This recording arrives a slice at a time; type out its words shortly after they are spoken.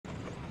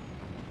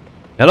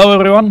Hello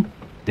everyone,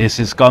 this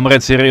is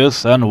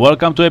comrade-Sirius and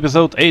welcome to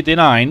episode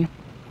 89.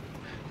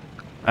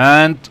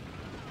 And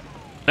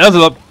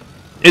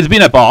it's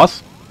been a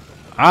pause.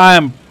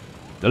 I'm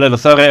a little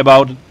sorry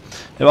about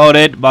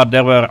it, but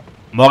there were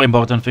more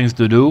important things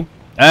to do.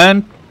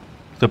 And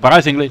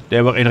surprisingly,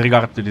 they were in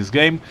regard to this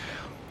game.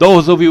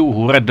 Those of you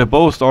who read the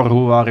post or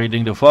who are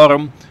reading the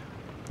forum,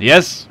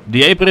 yes,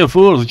 the April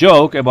Fool's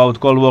joke about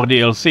Cold War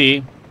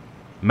DLC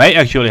may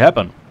actually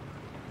happen.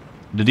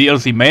 The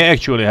DLC may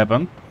actually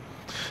happen.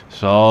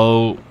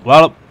 So,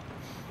 well,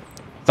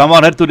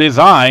 someone had to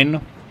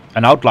design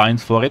an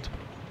outlines for it,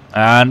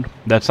 and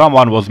that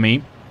someone was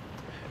me.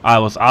 I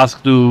was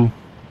asked to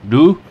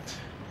do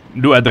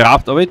a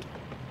draft of it,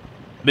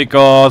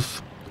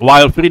 because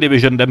while Free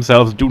Division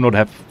themselves do not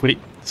have free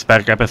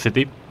spare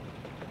capacity,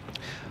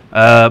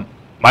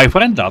 my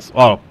friend does,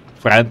 or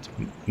friend,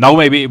 now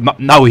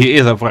he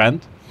is a friend,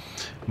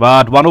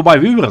 but one of my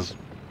viewers,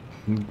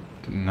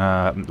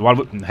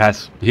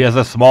 he has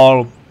a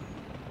small,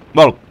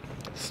 well,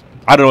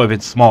 I don't know if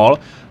it's small,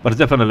 but it's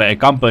definitely a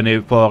company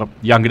for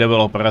young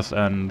developers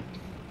and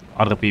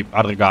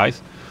other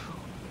guys.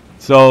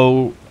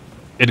 So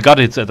it got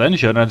its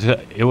attention, and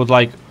it was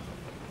like,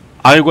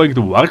 "Are you going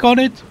to work on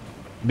it?"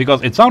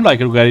 Because it sounded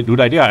like a good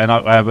idea, and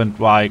I went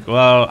like,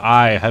 "Well,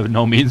 I have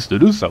no means to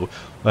do so."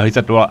 Well, he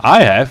said, "Well,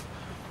 I have."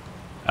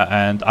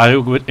 And are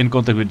you in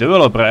contact with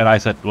developer? And I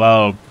said,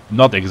 "Well,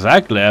 not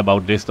exactly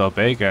about this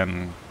topic."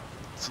 And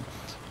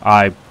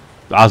I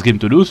asked him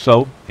to do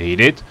so. He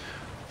did.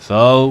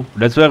 So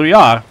that's where we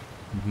are.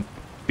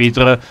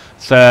 Peter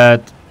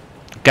said,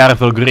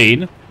 "Careful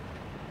green.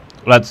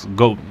 Let's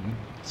go."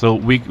 So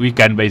we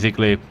can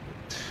basically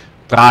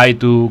try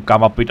to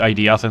come up with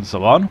ideas and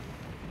so on.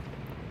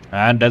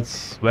 And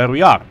that's where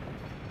we are.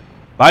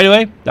 By the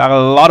way, there are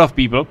a lot of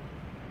people,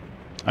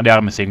 and they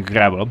are missing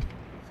gravel.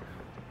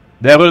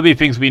 There will be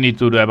things we need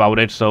to do about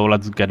it, so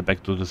let's get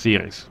back to the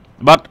series.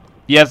 But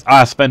yes,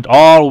 I spent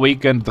all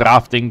weekend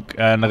drafting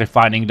and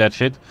refining that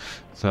shit.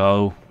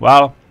 So,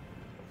 well,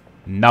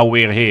 now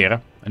we're here,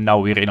 and now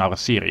we're in our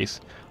series.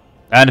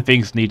 And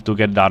things need to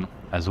get done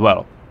as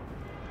well.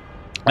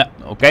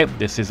 Okay,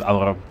 this is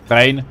our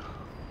train.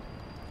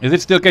 Is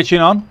it still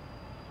catching on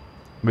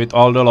with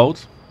all the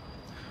loads?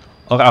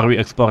 Or are we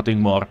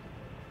exporting more?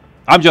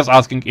 I'm just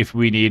asking if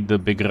we need the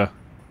bigger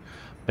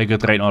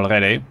train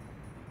already.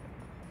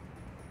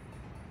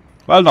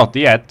 Well, not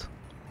yet.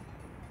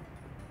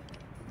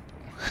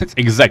 It's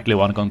exactly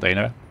one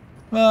container.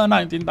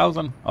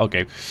 19,000.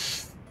 Okay.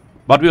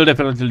 But we'll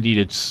definitely need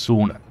it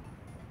sooner.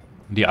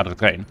 The other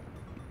train.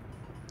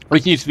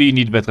 Which means we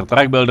need better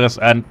track builders,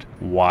 and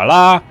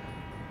voila!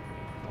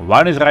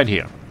 One is right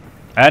here.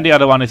 And the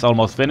other one is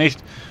almost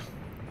finished.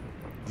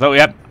 So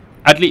yeah,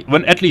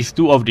 when at least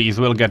two of these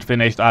will get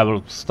finished, I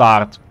will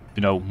start,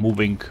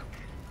 moving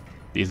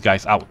these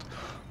guys out.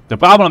 The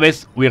problem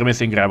is, we're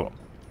missing gravel.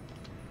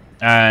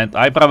 And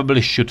I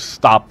probably should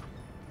stop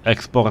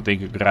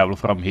exporting gravel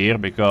from here,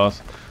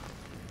 because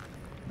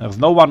there's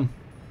no one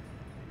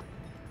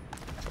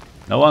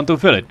to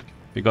fill it,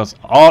 because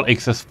all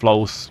excess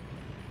flows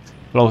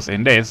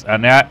in this,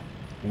 and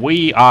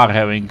we are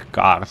having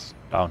cars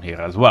down here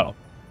as well.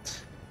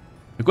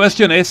 The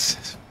question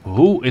is,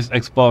 who is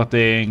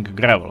exporting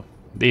gravel?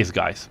 These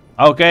guys.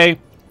 Okay,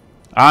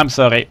 I'm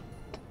sorry,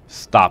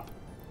 stop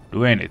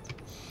doing it,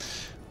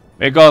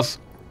 because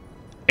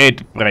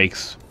it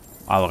breaks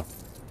our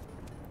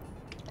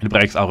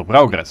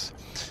progress.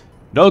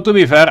 Though, to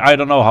be fair, I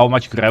don't know how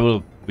much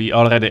gravel we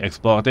already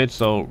exported,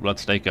 so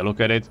let's take a look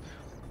at it.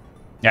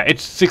 Yeah,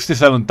 it's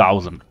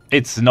 67,000.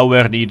 It's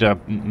nowhere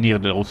near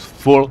those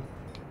full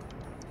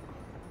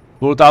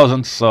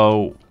thousands,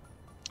 so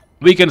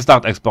we can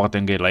start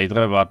exporting it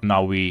later, but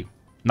now we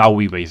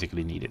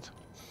basically need it.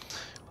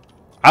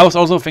 I was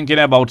also thinking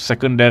about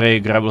secondary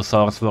gravel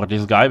source for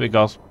this guy,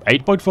 because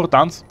 8.4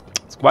 tons,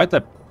 it's quite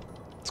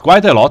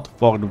a lot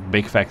for the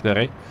big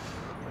factory.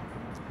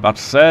 But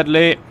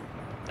sadly,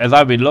 as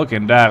I've been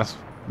looking, there's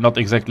not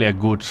exactly a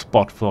good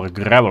spot for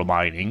gravel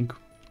mining.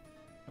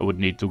 I would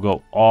need to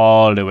go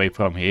all the way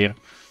from here.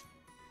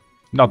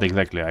 Not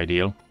exactly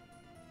ideal.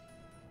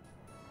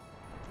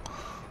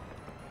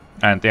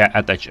 And yeah,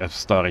 attach a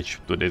storage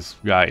to this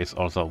guy is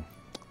also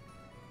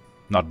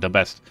not the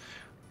best.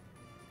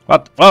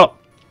 But, well,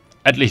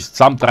 at least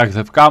some trucks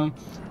have come.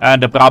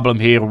 And the problem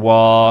here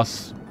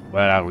was...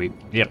 Where are we?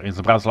 Here in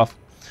Zabraslav.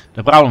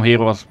 The problem here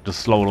was the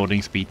slow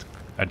loading speed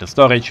at the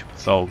storage.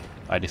 So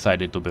I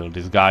decided to build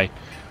this guy.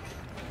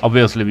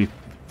 Obviously we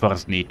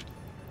first need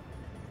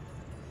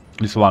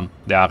this one.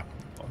 They are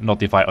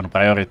notified on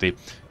priority.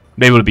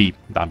 They will be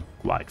done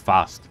quite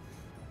fast.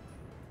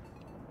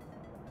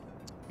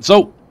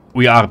 So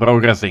we are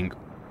progressing.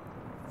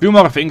 Few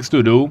more things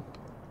to do.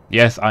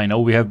 Yes, I know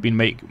we have been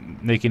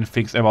making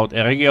things about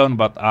a region,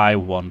 but I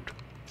want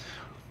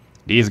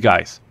these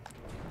guys.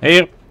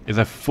 Here is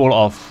a full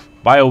of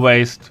bio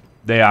waste.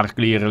 They are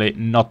clearly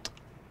not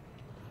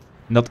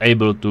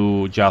able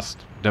to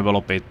just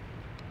develop it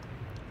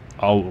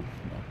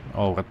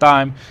over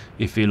time.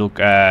 If we look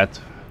at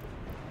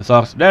the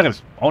source, there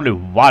is only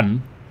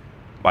one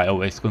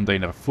bio-waste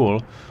container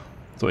full,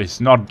 so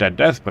it's not that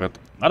desperate.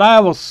 And I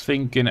was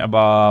thinking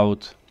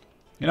about,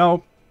 you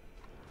know,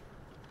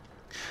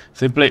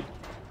 simply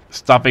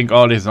stopping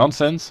all this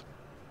nonsense.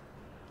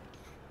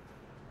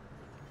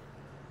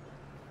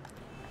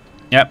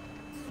 Yep,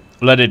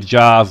 let it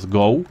just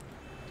go.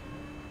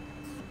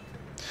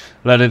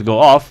 Let it go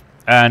off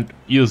and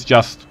use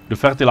just the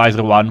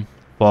fertilizer one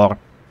for,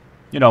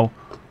 you know,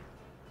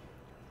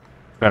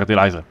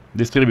 fertilizer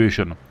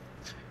distribution.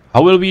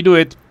 How will we do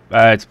it?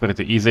 It's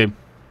pretty easy.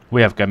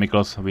 We have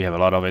chemicals, we have a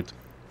lot of it.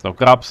 So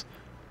crops,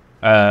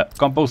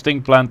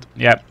 composting plant,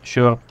 yeah,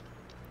 sure.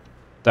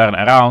 Turn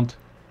around.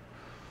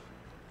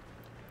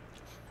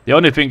 The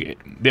only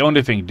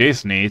thing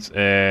this needs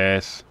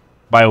is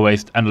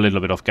bio-waste and a little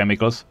bit of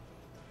chemicals.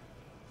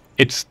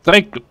 It's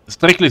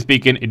strictly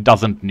speaking, it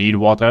doesn't need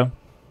water.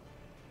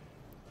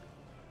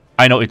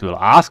 I know it will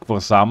ask for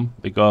some,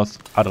 because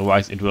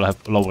otherwise it will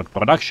have lowered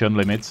production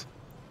limits.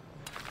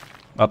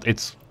 But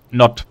it's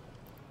not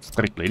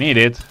strictly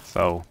needed,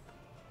 so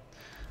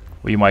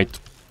we might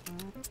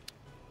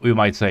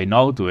say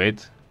no to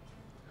it.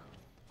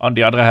 On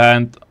the other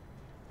hand,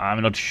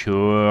 I'm not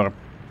sure.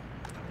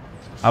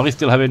 Are we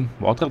still having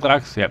water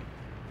trucks? Yeah.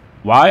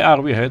 Why are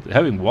we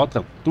having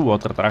two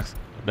water trucks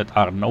that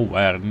are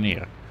nowhere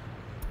near?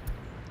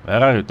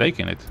 Where are you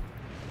taking it?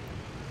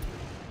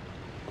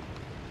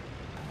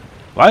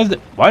 Why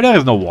there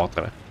is no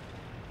water?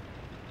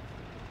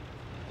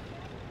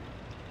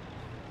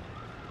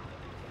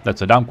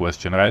 That's a dumb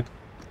question, right?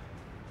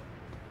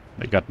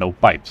 They got no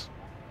pipes.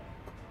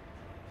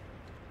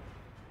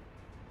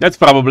 That's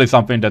probably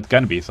something that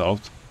can be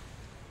solved.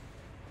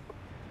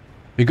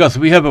 Because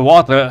we have a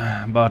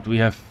water, but we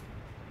have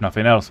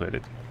nothing else with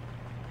it.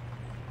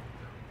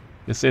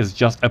 This is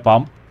just a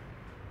pump.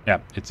 Yeah,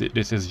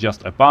 this is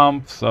just a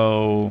pump,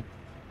 so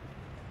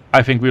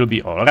I think we'll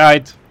be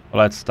alright.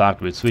 Let's start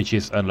with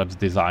switches and let's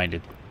design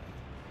it.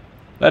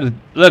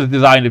 Let's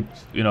design it,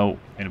 you know,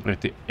 in a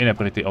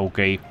pretty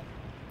okay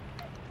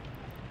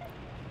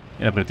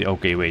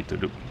way to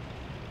do.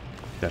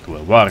 That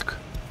will work.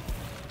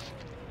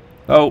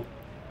 So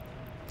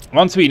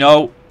once you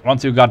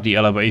got the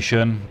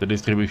elevation, the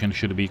distribution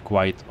should be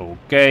quite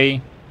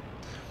okay.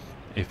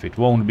 If it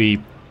won't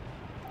be,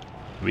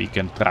 we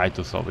can try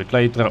to solve it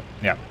later.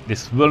 Yeah,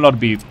 this will not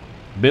be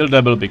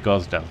buildable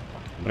because there's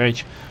a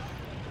bridge.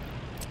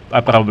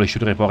 I probably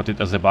should report it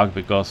as a bug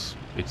because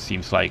it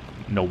seems like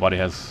nobody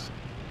has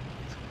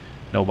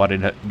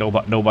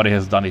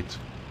done it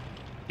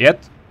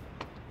yet,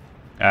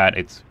 and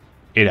it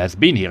has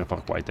been here for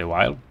quite a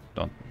while.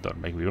 Don't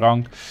make me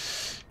wrong.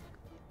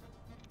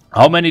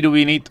 How many do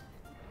we need?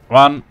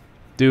 1,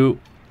 2,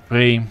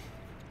 3,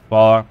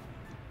 4.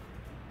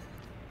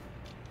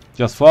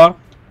 Just 4?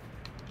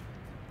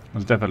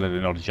 It's definitely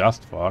not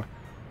just 4.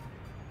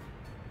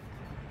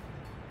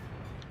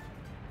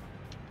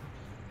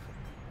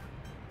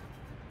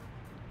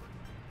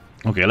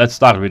 Okay, let's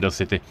start with the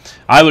city.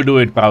 I will do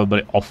it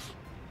probably off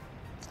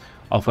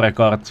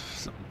record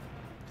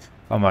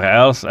somewhere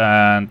else,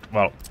 and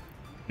well,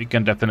 we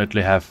can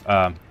definitely have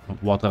a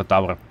water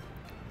tower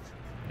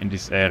in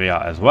this area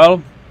as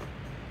well.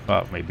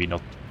 Well, maybe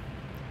not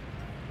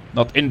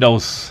in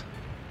those.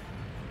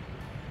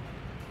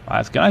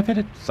 Can I fit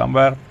it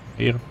somewhere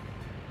here?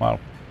 Well,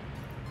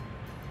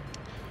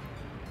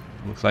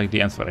 looks like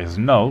the answer is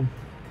no.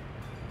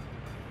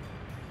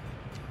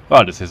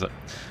 Well, this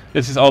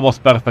is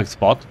almost perfect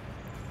spot.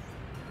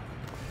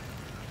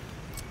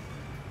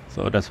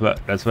 So that's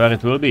where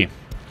it will be.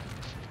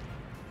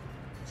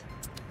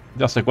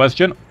 Just a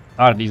question: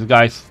 are these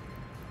guys?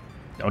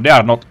 No, they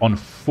are not on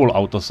full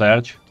auto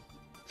search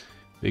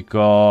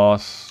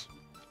because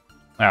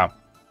yeah,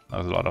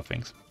 there's a lot of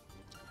things.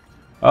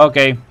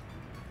 Okay,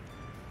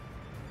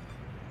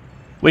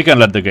 we can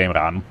let the game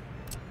run.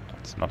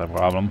 That's not a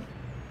problem.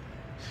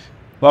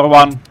 For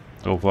one,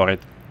 go for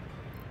it.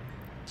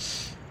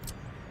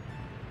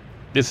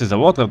 This is a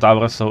water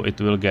tower, so it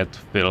will get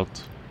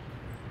filled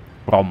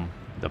from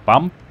the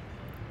pump.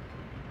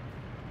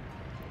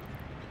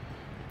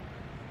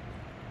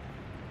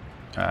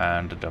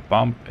 And the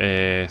pump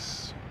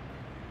is...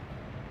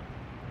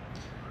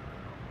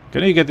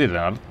 Can you get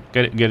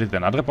it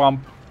another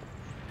pump?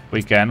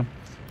 We can.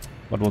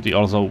 But what we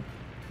also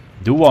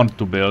do want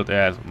to build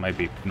is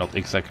maybe not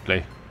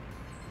exactly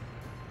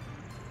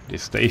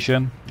this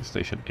station. This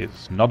station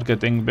is not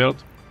getting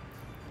built.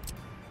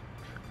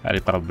 And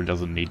it probably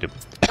doesn't need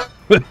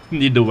the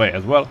need the way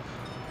as well.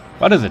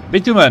 What is it?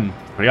 Bitumen!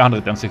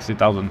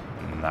 360,000.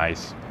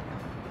 Nice.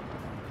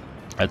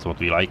 That's what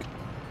we like.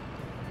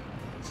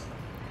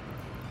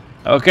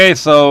 Okay,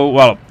 so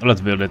well,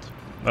 let's build it.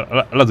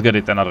 Let's get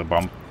it another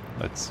pump.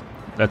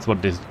 That's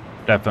what this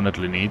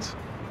definitely needs.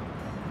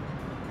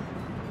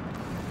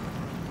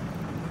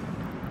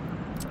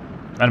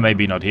 And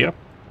maybe not here.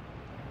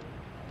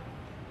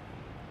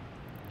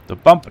 The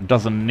pump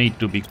doesn't need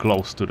to be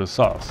close to the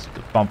source.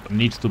 The pump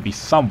needs to be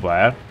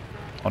somewhere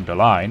on the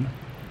line.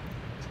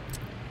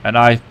 And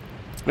I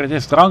pretty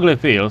strongly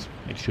feel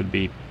it should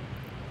be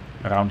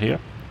around here.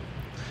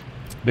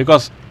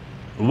 Because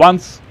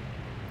once,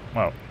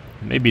 well,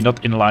 maybe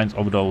not in lines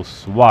of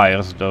those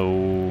wires,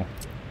 though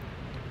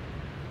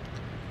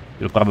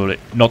you'll probably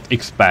not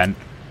expand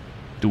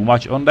too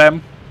much on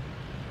them.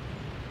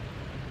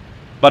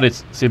 But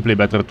it's simply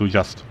better to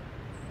just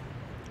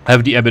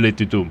have the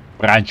ability to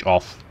branch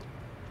off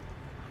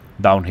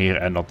down here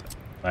and not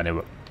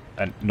anywhere,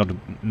 and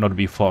not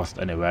be forced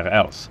anywhere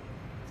else.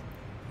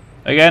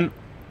 Again,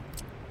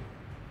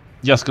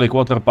 just click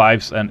water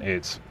pipes and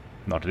it's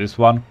not this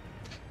one,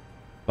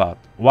 but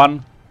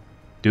 1,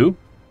 2,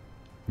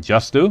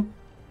 just 2.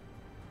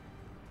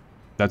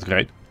 That's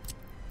great.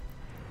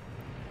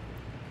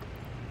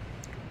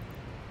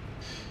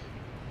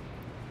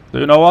 So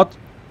you know what?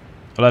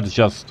 Let's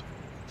just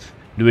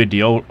do it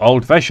the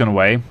old-fashioned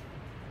way,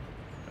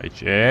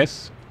 which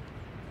is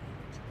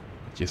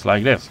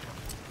like this.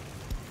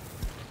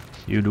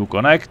 You do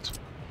connect.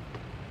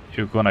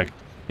 You connect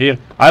here.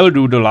 I will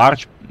do the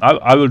large.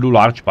 I will do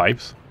large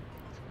pipes.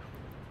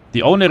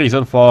 The only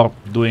reason for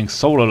doing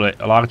solo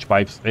large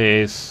pipes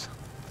is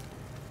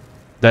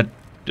that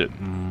the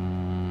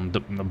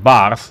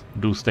bars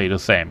do stay the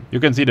same. You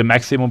can see the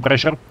maximum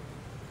pressure,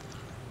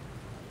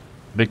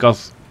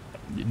 because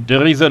the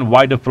reason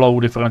why the flow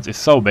difference is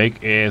so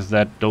big is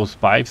that those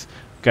pipes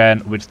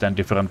can withstand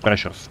different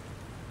pressures.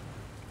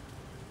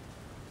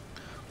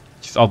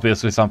 Which is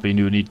obviously something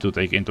you need to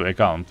take into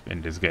account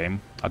in this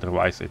game,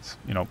 otherwise it's,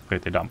 you know,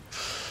 pretty dumb.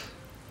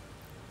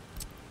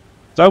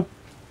 So,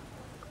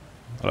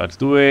 let's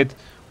do it.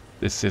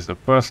 This is the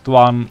first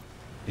one.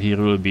 Here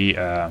will be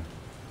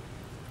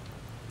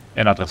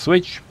another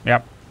switch,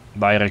 yeah,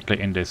 directly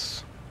in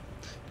this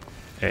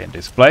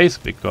place,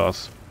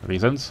 because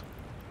reasons.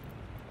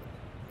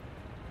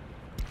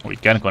 We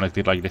can connect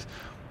it like this.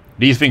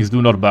 These things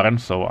do not burn,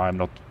 so I'm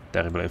not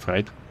terribly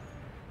afraid.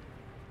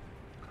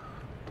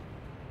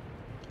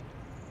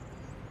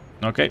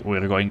 Okay,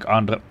 we're going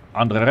under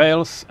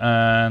rails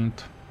and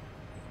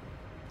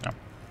yeah,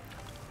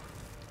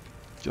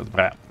 just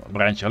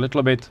branch a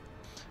little bit.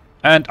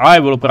 And I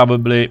will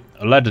probably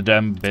let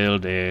them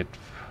build it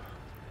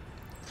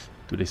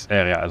to this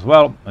area as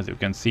well. As you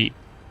can see,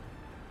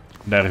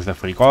 there is the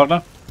free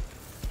corner.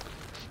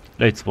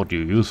 That's what you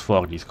use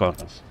for these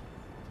corners.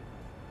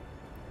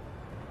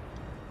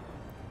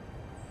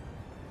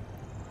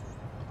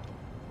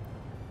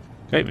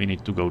 Okay, we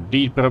need to go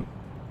deeper.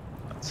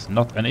 That's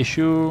not an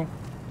issue.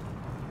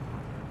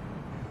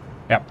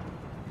 Yeah,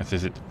 this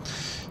is it.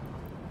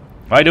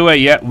 By the way,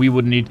 yeah, we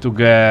would need to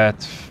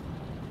get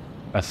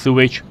a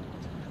sewage,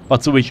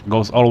 but sewage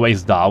goes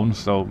always down,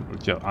 so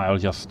I'll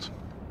just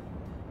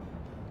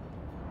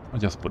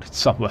put it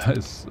somewhere.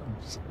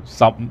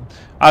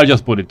 I'll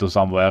just put it to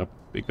somewhere,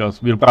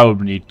 because we'll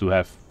probably need to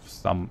have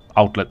some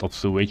outlet of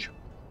sewage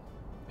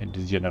in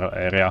this general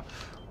area.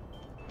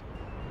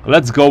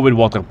 Let's go with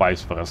water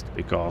pipes first,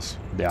 because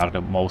they are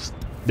the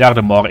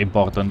more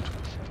important.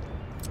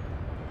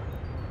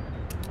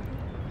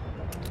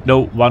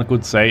 Though one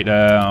could say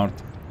that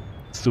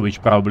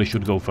sewage probably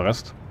should go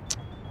first.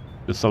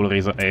 The sole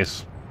reason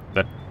is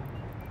that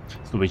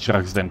sewage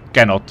trucks then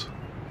cannot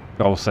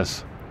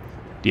process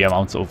the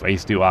amounts of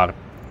waste you are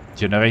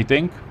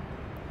generating,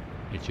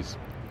 which is,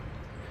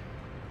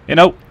 you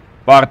know,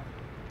 but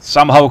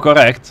somehow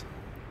correct,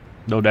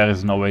 though there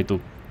is no way to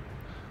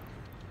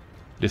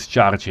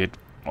discharge it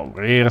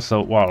over here.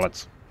 So, well,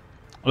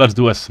 let's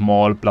do a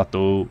small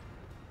plateau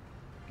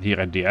here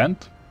at the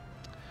end.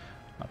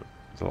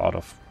 There's a lot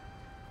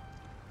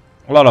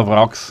of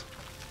rocks.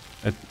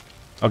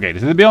 Okay,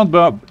 this is beyond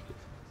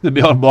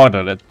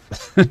border.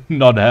 That's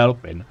not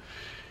helping.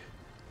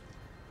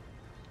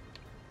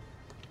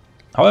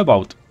 How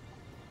about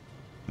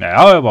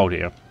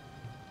here?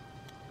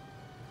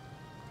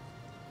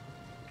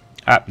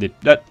 Ah,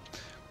 that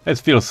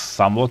feels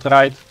somewhat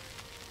right.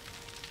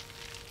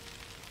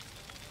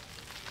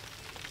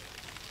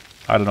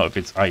 I don't know if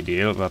it's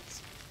ideal, but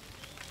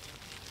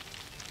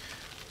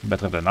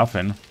better than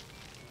nothing.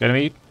 Can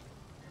we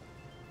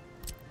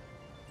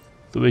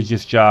sewage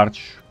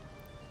discharge?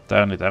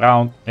 Turn it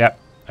around. Yeah,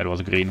 it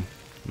was green.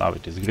 Now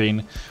it is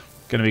green.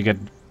 Can we get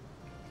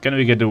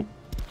the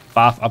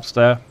path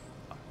upstairs?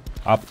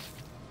 Up.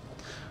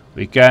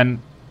 We can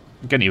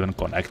even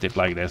connect it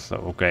like this. So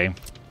okay.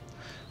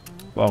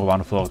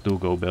 4142,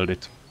 go build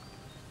it.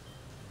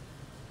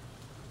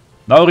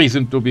 No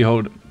reason to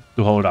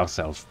hold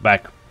ourselves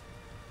back.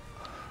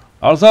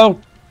 Also,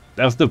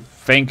 there's the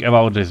thing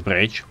about this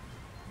bridge.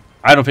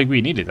 I don't think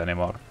we need it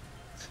anymore.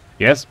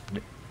 Yes,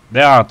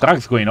 there are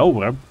trucks going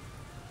over.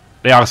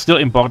 They are still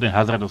importing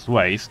hazardous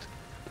waste.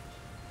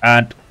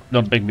 And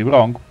don't take me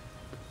wrong,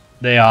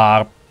 they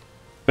are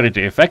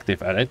pretty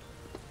effective at it.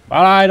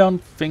 But I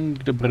don't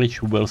think the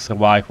bridge will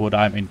survive what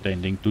I'm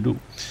intending to do.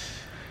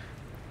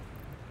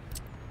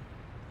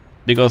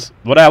 Because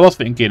what I was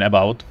thinking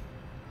about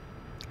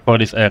for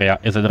this area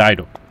is a dry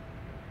dock.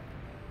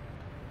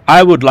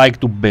 I would like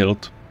to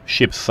build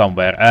ships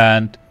somewhere,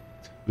 and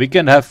we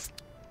can have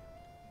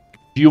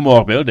few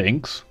more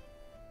buildings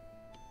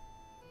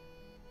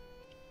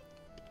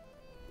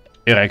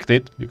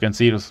erected. You can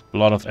see there's a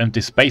lot of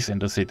empty space in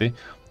the city,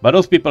 but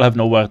those people have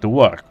nowhere to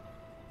work.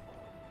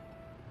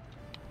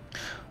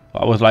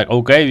 I was like,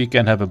 okay, we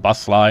can have a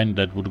bus line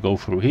that would go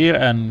through here,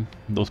 and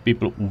those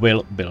people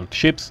will build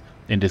ships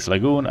in this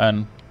lagoon,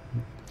 and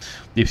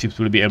these ships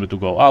will be able to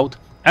go out,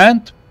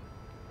 and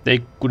they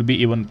could be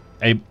even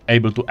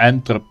able to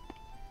enter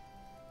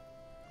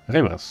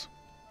rivers.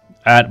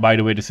 And by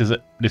the way,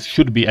 this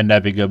should be a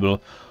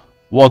navigable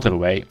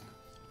waterway,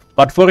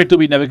 but for it to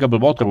be navigable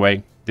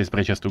waterway, this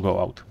bridge has to go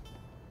out.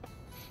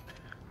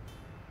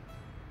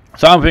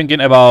 So I'm thinking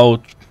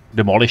about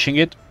demolishing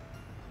it.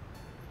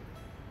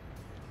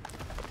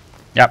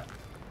 Yeah,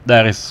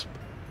 there is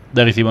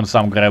even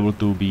some gravel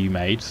to be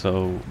made,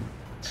 so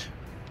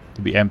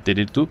to be emptied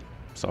into.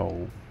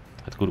 So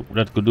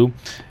that could do.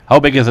 How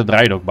big is a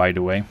dry dock, by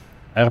the way?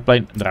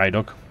 Airplane dry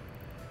dock.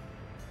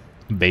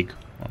 Big.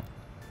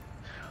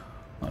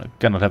 Well, I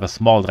cannot have a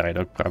small dry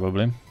dock,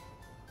 probably.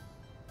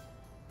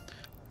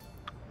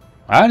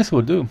 Ah, this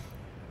will do.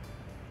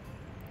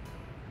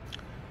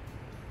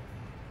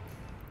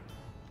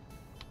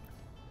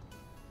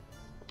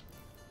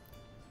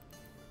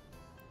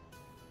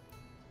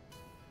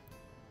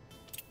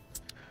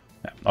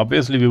 Yeah,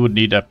 obviously, we would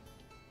need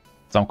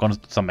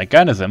some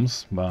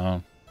mechanisms,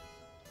 but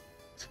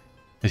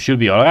it should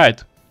be all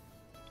right.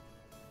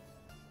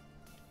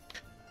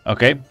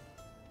 Okay,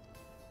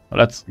 well,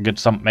 let's get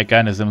some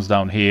mechanisms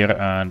down here,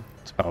 and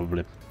it's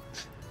probably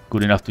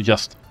good enough to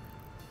just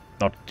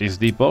not this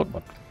depot,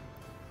 but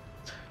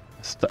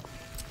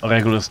a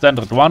regular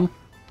standard one.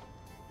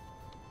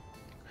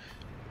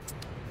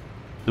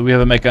 Do we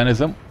have a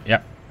mechanism?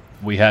 Yeah,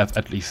 we have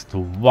at least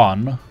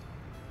one.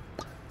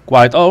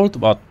 Quite old,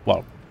 but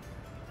well,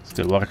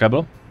 still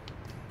workable.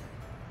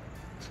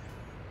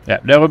 Yeah,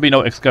 there will be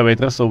no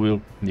excavator, so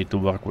we'll need to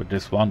work with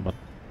this one, but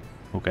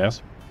who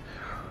cares?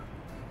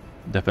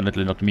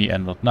 Definitely not me,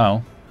 and not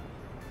now.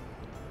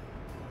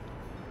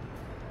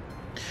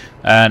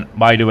 And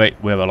by the way,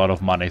 we have a lot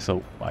of money,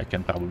 so I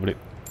can probably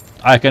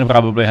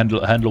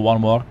handle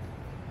one more.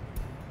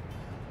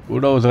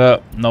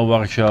 Bulldozer, no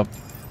workshop.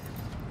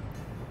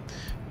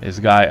 This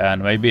guy,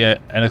 and maybe an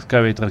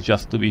excavator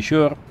just to be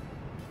sure.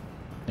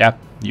 Yeah,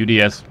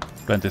 UDS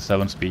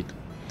 27 speed.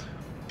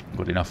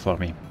 Good enough for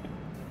me.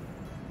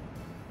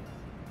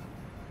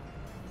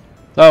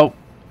 So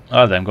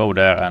let them go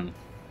there, and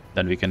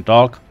then we can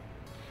talk.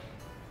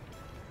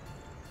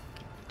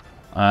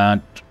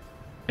 And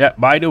yeah,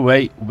 by the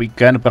way, we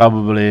can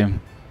probably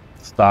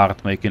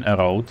start making a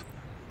road.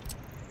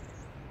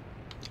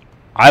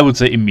 I would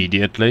say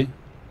immediately,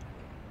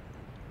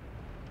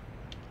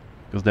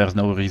 because there's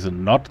no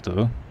reason not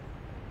to.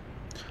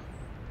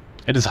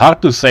 It is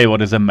hard to say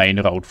what is a main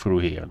road through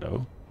here,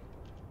 though.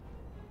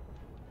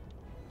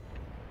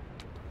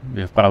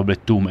 We have probably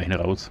two main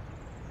roads.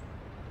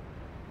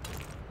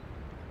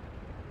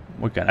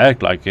 We can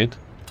act like it.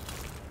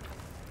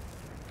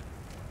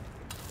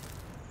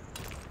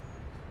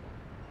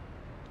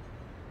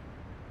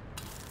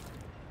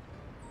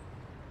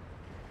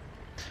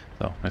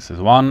 So this is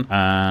one,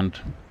 and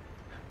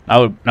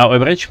now a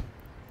bridge,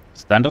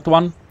 standard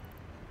one.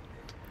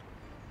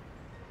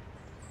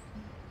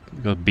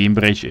 Because beam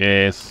bridge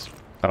is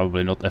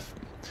probably not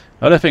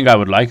a thing I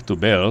would like to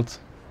build.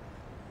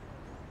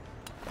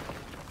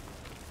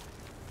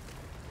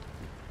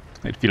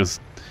 It feels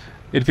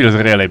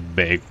really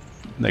big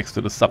next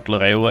to the subtle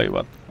railway,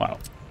 but wow.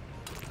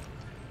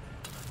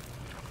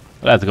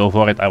 Let's go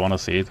for it. I want to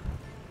see it.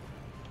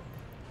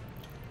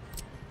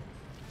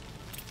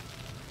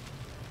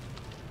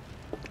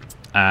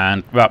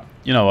 And well,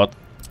 you know what?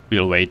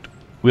 We'll wait.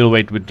 We'll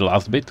wait with the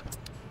last bit.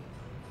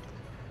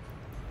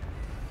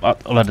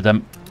 But let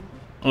them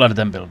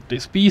build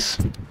this piece.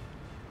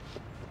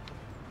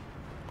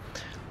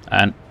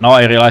 And now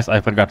I realize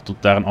I forgot to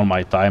turn on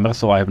my timer,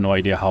 so I have no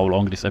idea how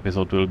long this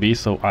episode will be,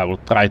 so I will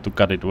try to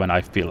cut it when I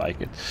feel like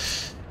it.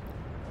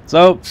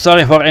 So,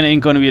 sorry for any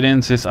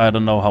inconveniences, I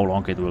don't know how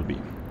long it will be.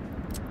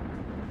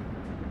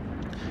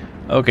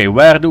 Okay,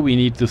 where do we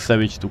need the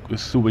sewage to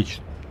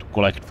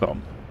collect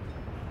from?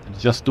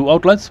 It's just 2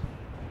 outlets?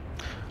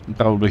 It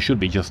probably should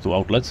be just 2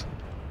 outlets.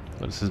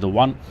 So this is the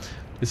one.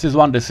 This is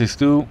 1, this is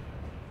 2.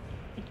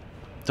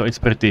 So it's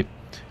pretty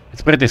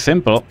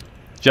simple.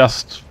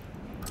 Just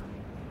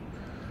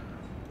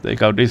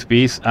take out this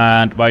piece,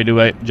 and by the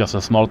way, just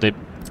a small tip,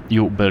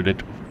 you build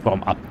it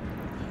from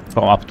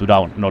up to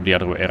down, not the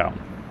other way around.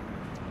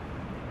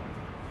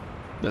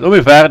 To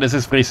be fair, this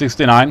is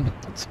 369,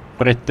 it's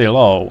pretty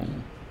low.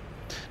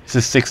 This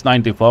is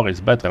 694, it's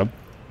better,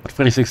 but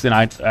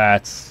 369,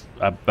 that's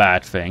a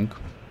bad thing.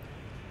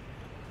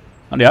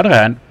 On the other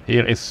hand,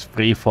 here is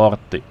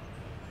 340.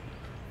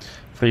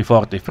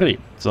 343,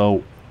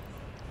 so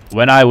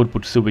when I would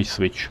put sewage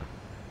switch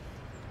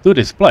to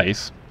this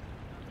place,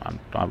 and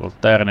I will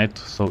turn it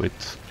so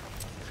it's,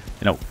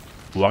 you know,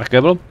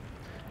 workable.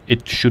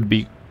 It should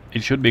be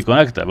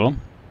connectable.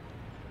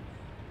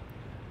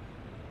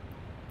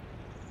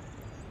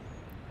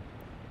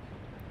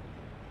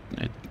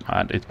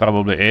 And it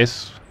probably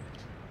is.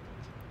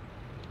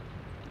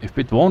 If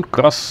it won't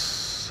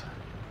cross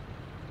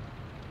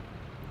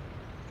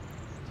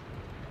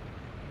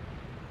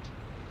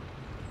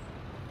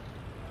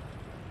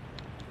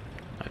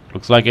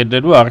Looks like it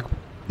did work.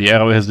 The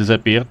arrow has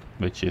disappeared,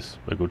 which is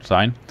a good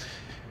sign.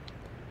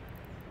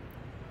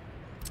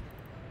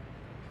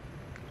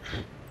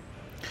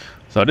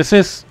 So this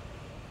is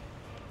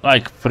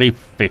like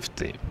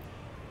 350.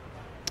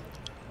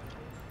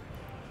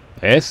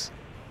 This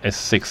is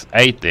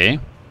 680.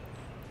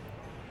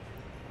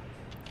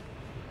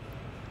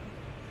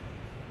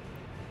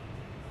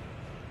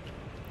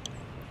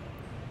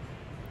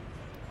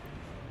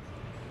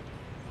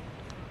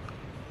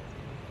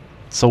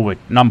 So with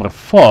number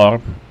 4,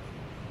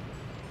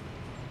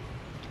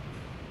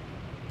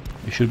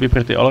 we should be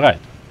pretty alright.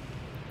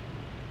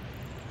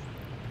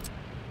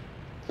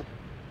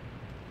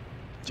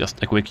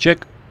 Just a quick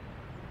check.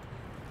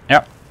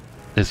 Yeah,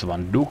 this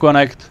one do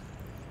connect.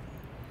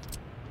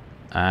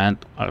 And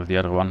the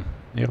other one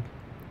here.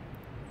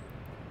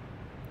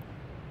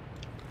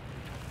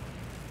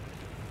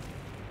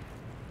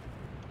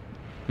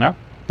 Yeah,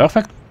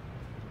 perfect.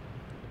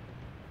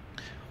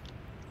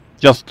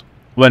 Just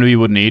when we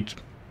would need.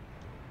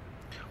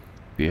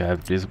 We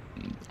have this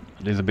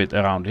bit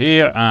around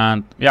here,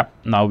 and yeah,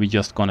 now we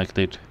just connect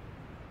it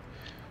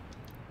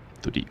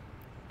to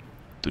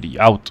the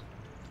out.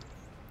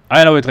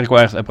 I know it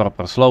requires a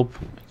proper slope,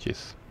 which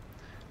is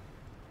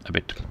a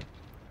bit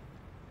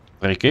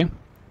tricky.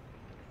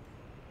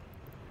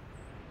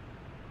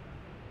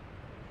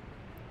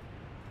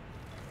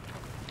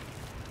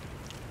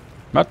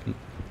 But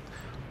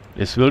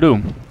this will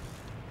do.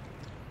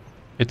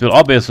 It will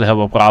obviously have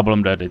a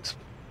problem that it's,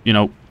 you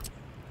know,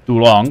 too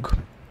long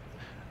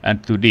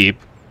and too deep.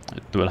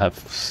 It will have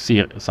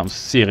some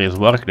serious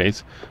work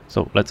days.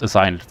 So let's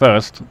assign it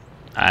first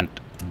and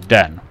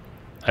then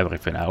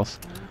everything else.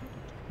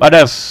 But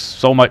there's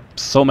so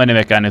many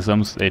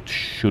mechanisms, it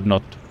should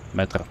not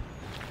matter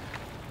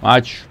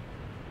much.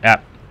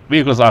 Yeah,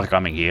 vehicles are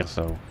coming here,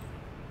 so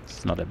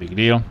it's not a big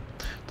deal.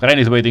 Train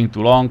is waiting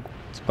too long.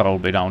 It's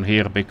probably down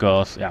here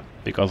because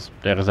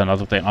there is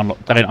another train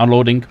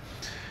unloading.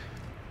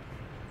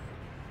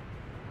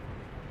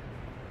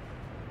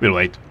 We'll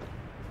wait.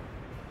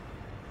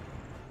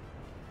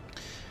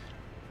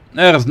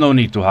 There's no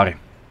need to hurry.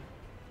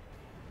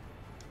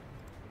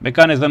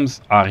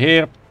 Mechanisms are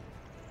here,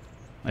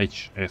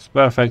 which is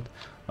perfect.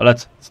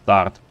 Let's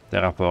start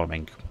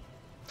terraforming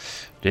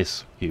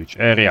this huge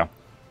area.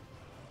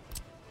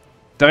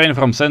 Terrain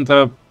from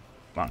center,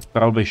 well,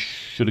 probably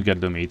should get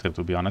the meter,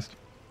 to be honest.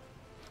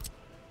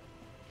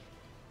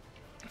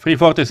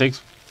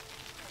 346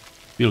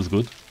 feels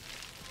good.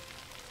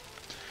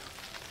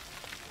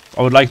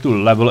 I would like to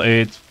level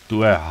it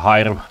to a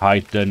higher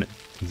height than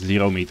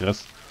 0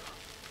 meters.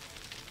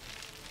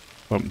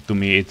 To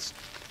me, it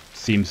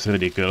seems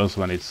ridiculous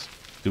when it's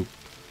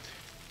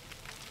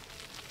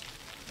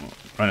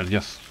when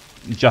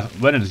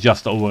it's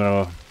just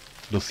over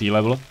the sea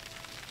level.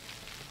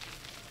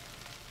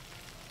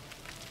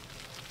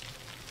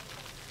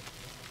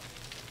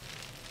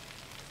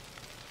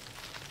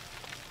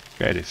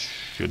 Okay, this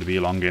should be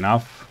long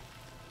enough.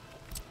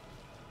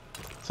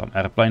 Some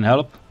airplane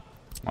help.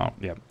 Well,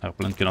 yeah,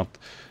 airplane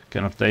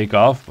cannot take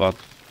off, but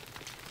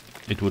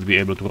it would be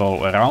able to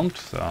roll around,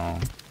 so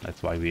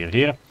that's why we're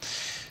here.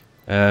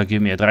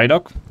 Give me a dry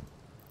dock.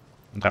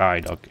 Dry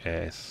dock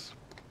is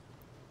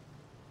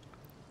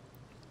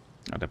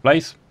not a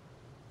place.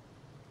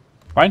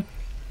 Fine.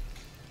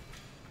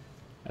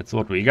 That's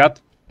what we got.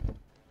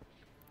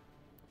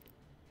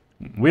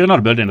 We're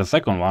not building the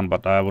second one,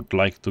 but I would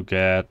like to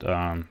get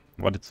how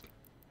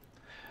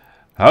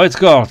it's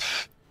called.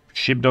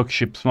 Ship dock,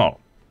 ship small.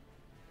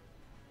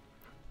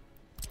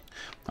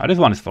 Now this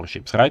one is for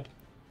ships, right?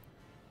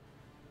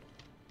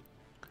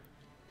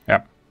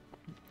 Yeah.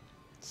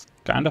 It's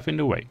kind of in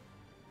the way.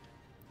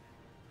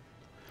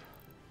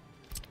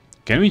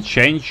 Can we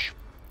change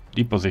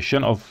the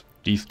position of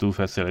these two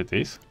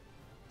facilities?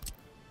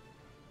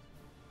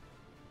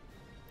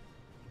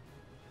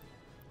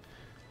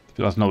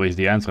 Because no is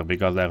the answer,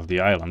 because there's the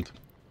island.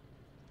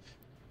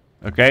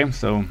 Okay,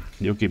 so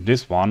you keep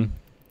this one.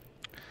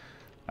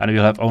 And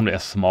we'll have only a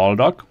small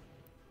dock.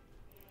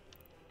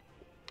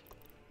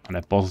 And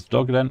a post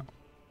dock then.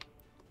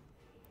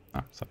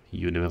 Ah, some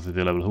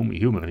university level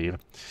humor here.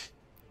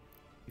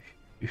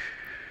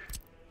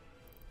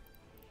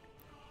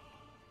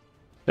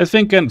 This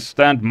thing can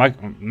stand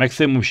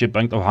maximum ship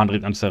length of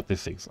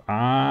 136.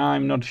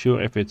 I'm not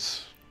sure if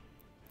it's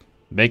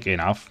big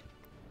enough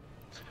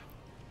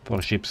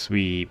for ships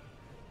we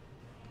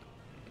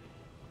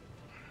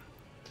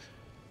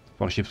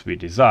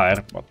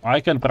desire, but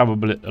I can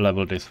probably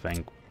level this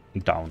thing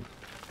down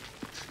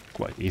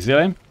quite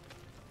easily.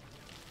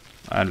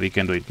 And we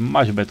can do it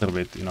much better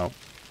with, you know,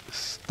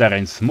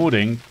 terrain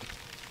smoothing.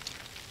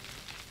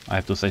 I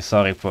have to say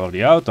sorry for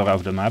the author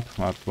of the map,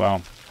 but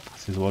well,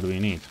 this is what we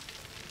need.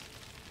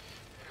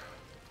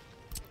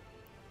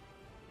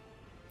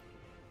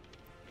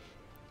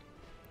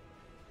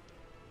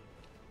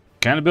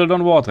 Can build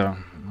on water.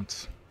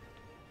 It's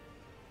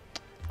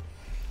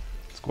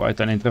quite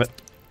an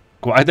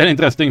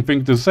interesting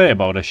thing to say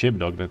about a ship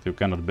dock, that you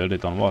cannot build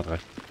it on water.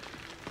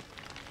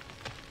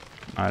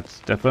 That's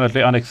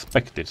definitely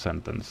unexpected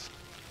sentence.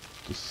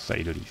 to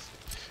say the least.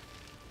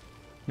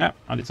 Yeah,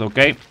 and it's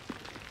okay.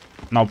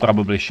 Now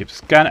probably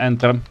ships can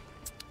enter.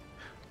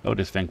 So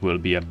this thing will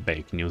be a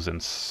big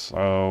nuisance.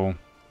 So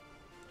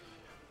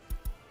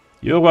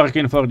you're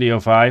working for the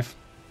O5.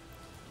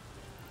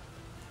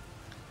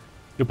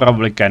 You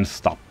probably can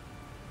stop.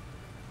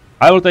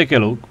 I will take a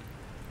look.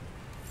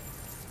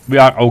 We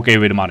are okay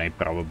with money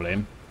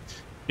probably.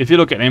 If you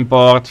look at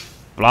import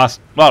plus,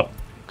 well,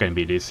 can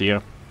be this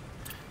here.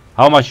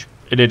 How much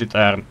did it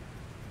earn?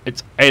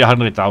 It's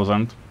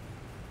 800,000.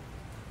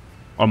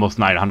 Almost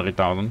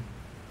 900,000.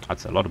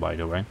 That's a lot, by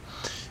the way.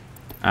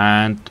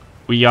 And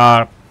we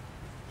are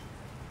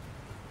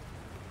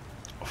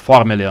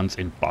 4 millions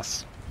in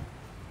plus.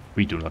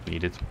 We do not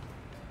need it.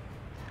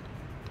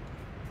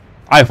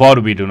 I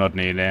thought we do not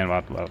need it,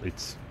 but well,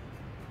 it's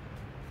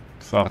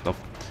sort of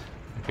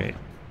okay.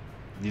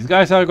 These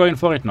guys are going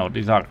for it now.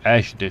 These are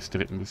ash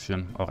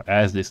distribution or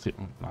ash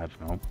distribution. I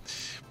don't know.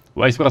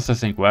 Waste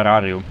processing. Where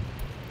are you?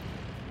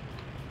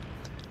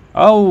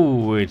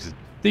 Oh, it's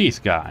these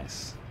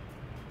guys.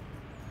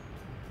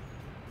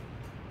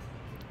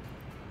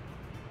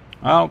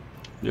 Well,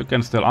 you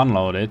can still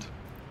unload it,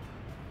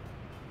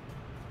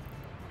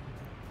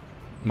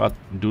 but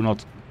do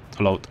not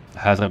load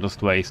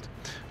hazardous waste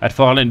at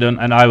Forlinden,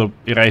 and I will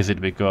erase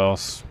it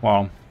because,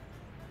 well,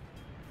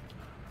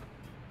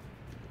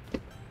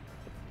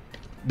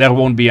 there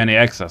won't be any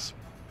access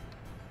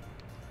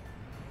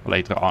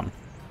later on.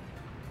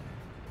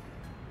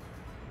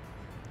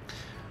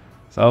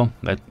 So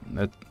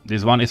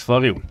this one is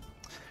for you.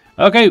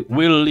 Okay,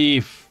 we'll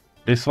leave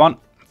this one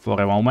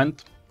for a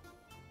moment.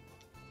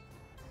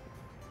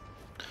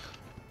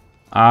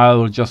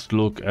 I'll just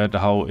look at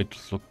how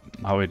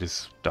it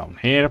is down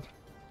here.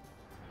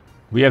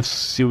 We have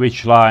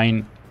sewage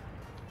line.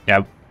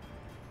 Yeah,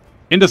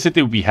 in the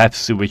city we have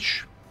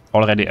sewage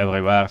already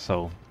everywhere,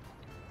 so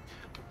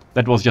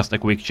that was just a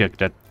quick check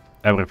that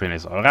everything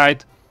is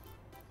alright.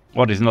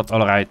 What is not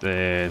alright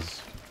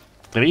is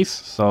trees,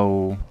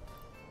 so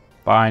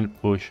pine,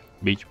 bush,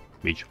 beech,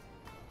 beech.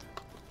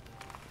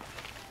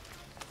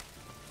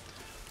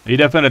 You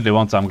definitely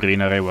want some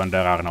greenery when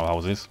there are no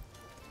houses.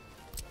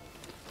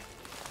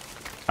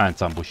 And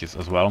some bushes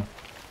as well.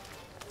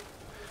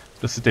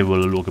 The city will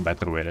look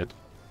better with it.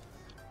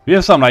 We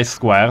have some nice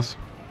squares.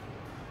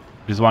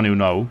 This one you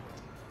know.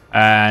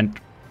 And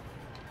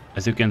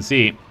as you can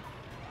see,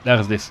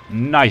 there's this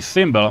nice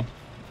symbol.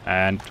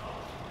 And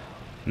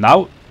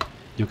now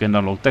you can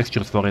download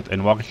textures for it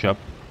in Workshop.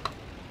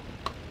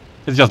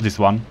 It's just this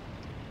one,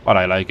 but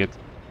I like it.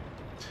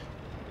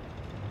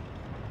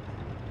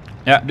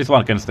 Yeah, this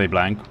one can stay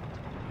blank.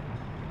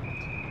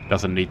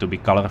 Doesn't need to be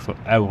colorful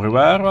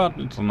everywhere, but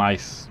it's a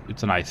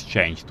nice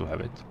change to have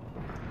it.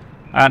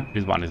 And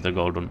this one is the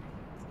golden,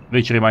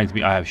 which reminds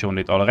me I have shown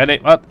it already,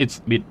 but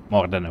it's been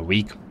more than a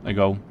week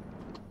ago.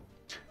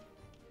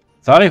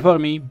 Sorry for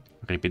me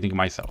repeating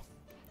myself.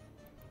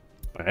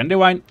 Brandy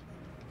wine.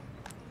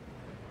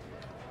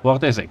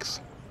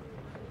 46.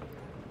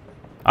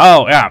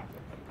 Oh yeah,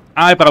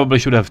 I probably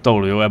should have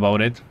told you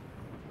about it.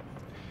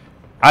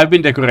 I've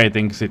been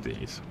decorating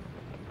cities.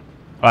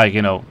 Like,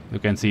 you know, you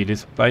can see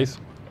this place.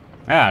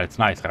 Yeah, it's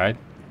nice, right?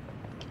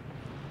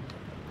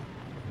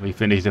 We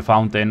finished the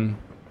fountain.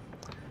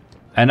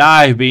 And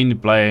I've been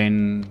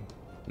playing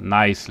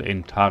nicely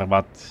in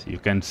Tarbat. You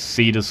can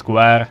see the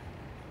square.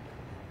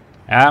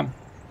 Yeah.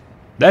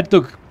 That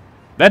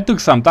took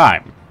some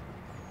time.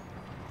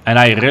 And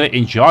I really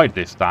enjoyed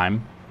this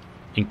time.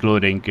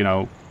 Including, you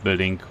know,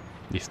 building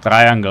these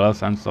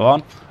triangles and so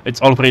on.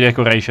 It's all free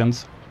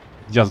decorations.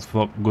 Just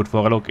for good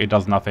for a look, it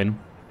does nothing.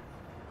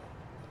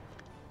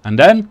 And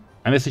then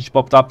a message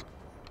popped up.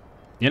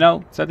 You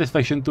know,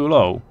 satisfaction too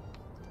low.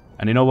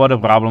 And you know what the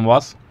problem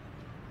was?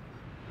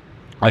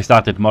 I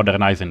started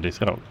modernizing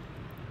this road.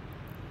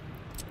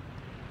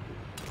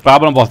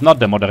 Problem was not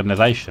the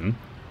modernization.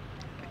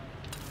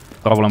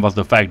 Problem was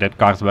the fact that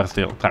cars were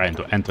still trying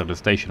to enter the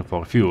station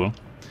for fuel.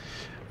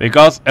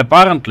 Because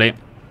apparently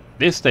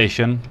this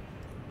station,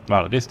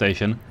 well, this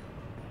station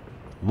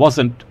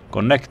wasn't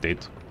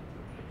connected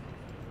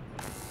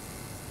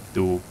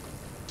to,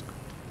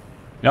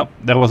 no,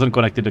 there wasn't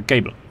connected a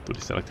cable to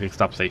this electric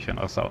substation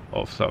or so.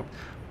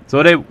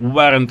 So they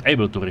weren't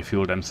able to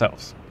refuel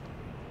themselves.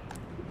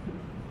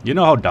 You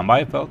know how dumb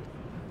I felt?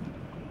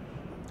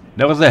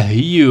 There was a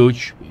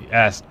huge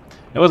ass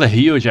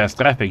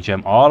traffic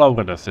jam all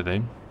over the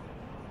city,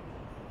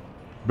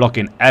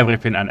 blocking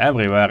everything and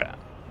everywhere,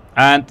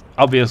 and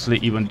obviously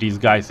even these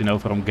guys, you know,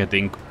 from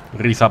getting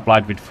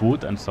resupplied with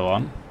food and so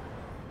on.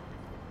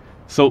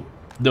 So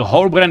the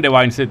whole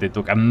Brandywine city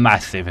took a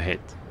massive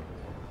hit.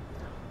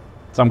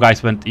 Some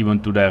guys went even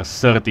to their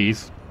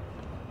 30s.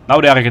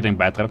 Now they are getting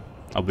better,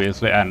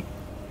 obviously, and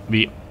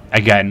we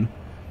again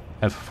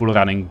have full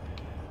running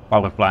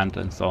power plant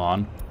and so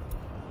on.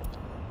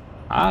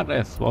 Ah,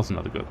 this was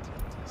not good.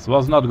 This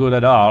was not good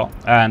at all,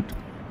 and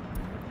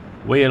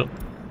we'll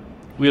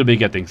be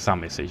getting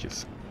some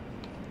messages.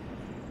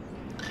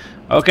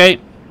 Okay,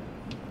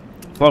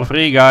 for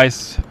free,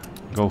 guys.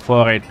 Go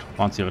for it.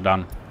 Once you're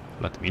done,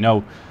 let me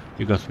know.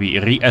 because we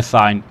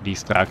reassign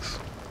these trucks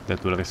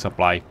that will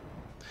resupply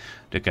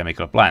the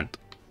chemical plant.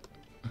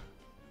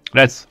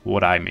 That's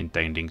what I'm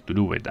intending to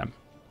do with them.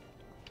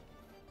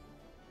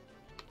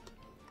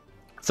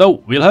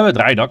 So we'll have a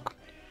dry dock.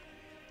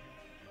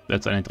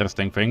 That's an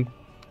interesting thing.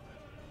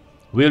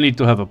 We'll need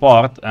to have a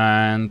port,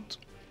 and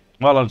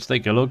well, let's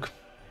take a look.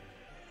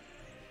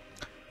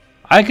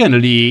 I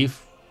can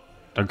leave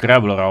the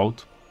gravel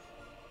road.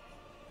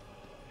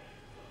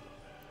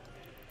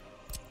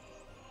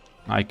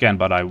 I can,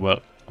 but I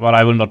will. Well,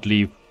 I will not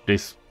leave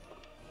this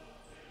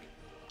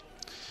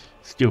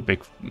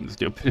stupid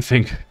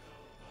thing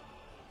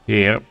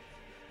here.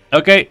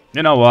 Okay,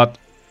 you know what?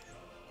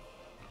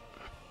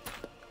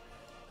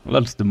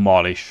 Let's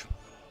demolish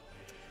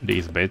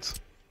these bits.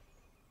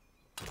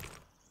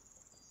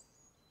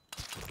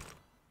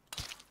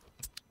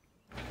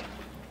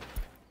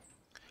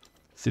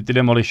 City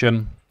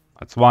demolition,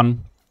 that's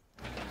 1.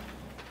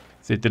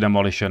 City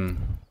demolition,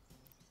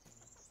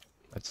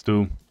 that's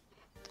 2.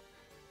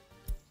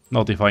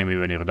 Notify me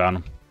when you're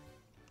done.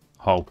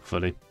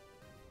 Hopefully.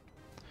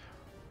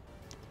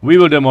 We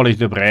will demolish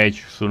the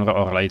bridge sooner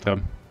or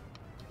later.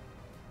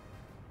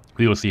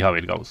 We will see how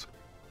it goes.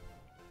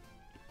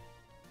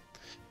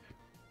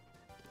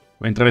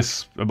 Winter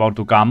is about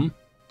to come.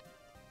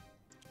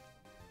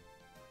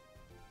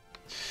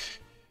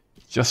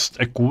 Just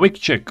a quick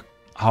check.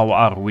 How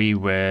are we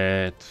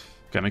with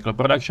chemical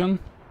production?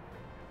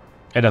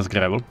 It has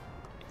gravel,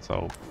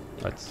 so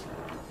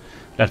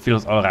that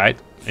feels alright.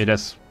 It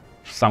has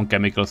some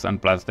chemicals and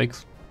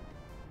plastics.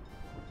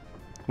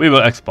 We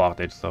will export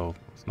it, so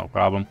it's no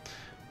problem.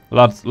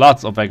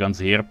 Lots of wagons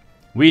here.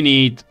 We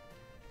need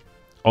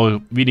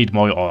oil. We need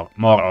more oil,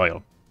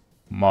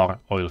 more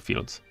oil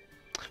fields.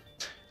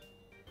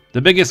 The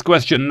biggest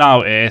question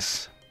now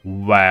is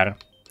where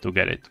to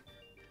get it.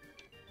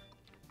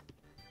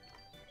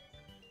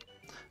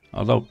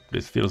 Although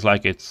this feels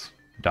like it's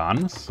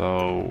done,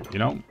 so you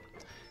know,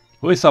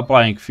 who is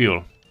supplying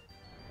fuel?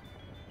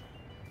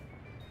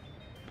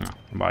 Oh,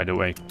 by the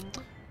way,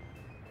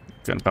 you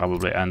can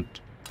probably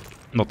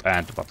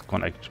but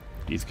connect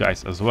these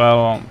guys as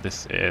well.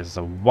 This is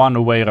a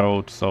one-way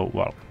road, so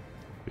well,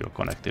 we'll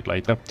connect it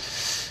later.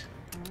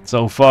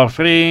 So 4,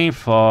 3,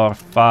 4,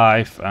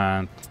 5,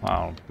 and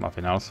well,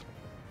 nothing else.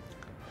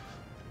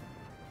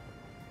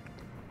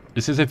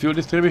 This is a fuel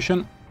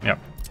distribution. Yeah.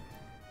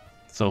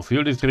 So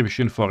fuel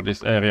distribution for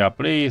this area,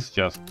 please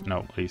just,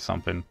 leave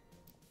something.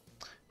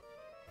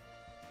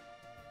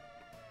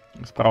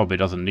 This probably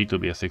doesn't need to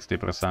be a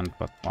 60%,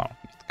 but well,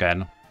 it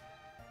can.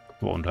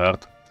 Won't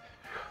hurt.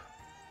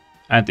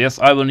 And yes,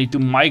 I will need to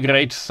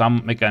migrate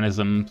some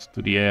mechanisms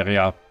to the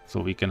area so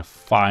we can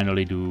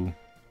finally do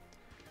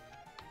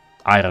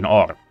iron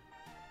ore.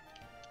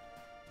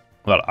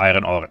 Well,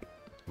 iron ore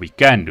we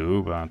can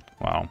do, but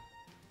well,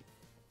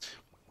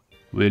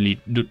 we'll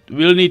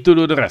need to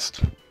do the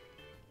rest.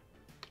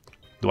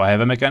 Do I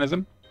have a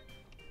mechanism?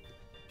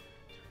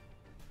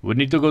 We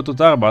need to go to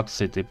Tarbat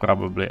City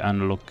probably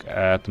and look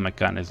at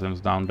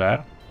mechanisms down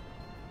there.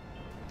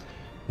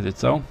 Is it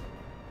so?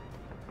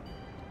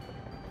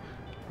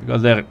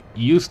 Because there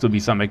used to be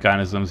some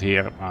mechanisms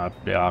here.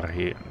 They are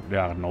here.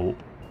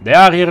 They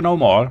are here no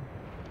more.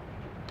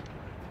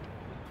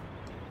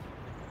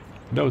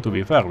 Though to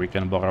be fair, we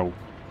can borrow.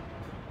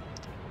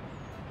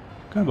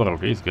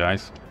 These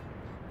guys.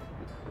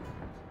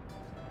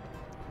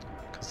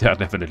 Because they are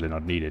definitely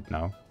not needed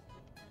now.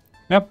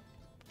 Yep.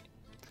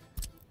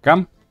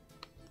 Come.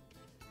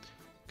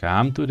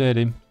 Come to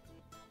daddy.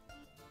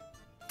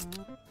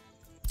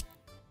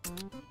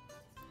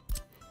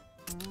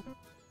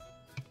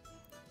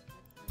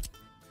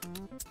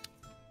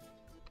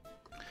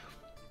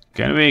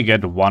 Can we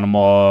get one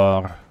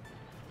more?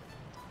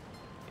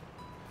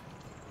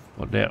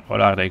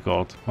 What are they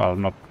called? Well,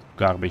 not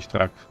garbage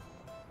truck.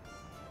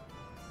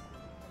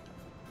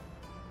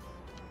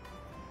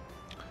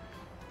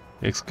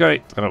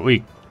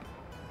 Excavator,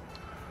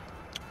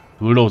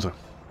 bulldozer.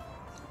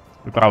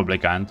 We probably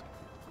can't.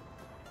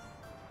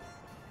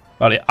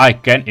 Well, I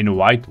can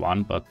invite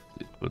one, but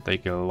it will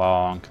take a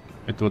long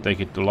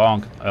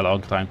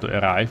time to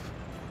arrive.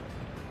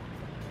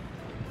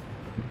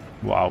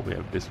 Wow, we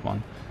have this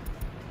one.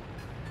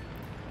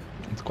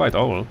 It's quite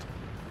old.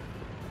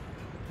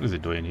 What is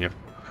it doing here?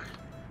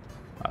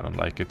 I don't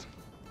like it.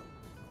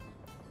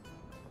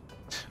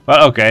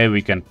 Well, okay,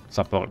 we can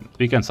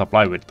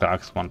supply with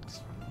trucks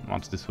once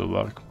this will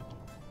work.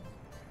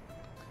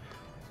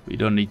 We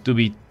don't need to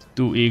be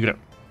too eager.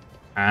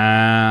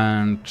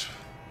 And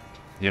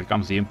here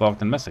comes the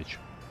important message.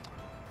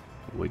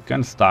 We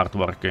can start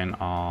working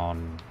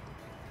on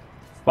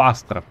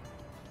faster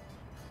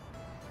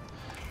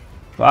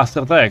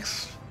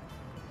tags.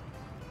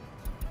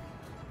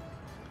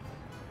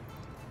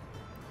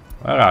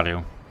 Where are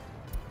you?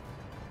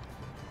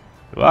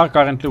 You are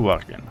currently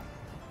working.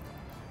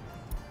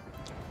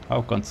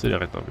 How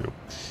considerate of you.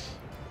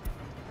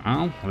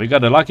 Oh, we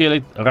got a lucky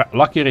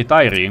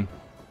retiree.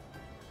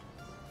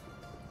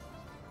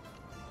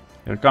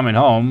 You're coming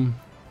home.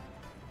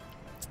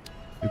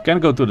 You can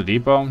go to the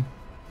depot.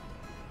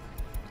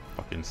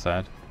 For been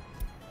said.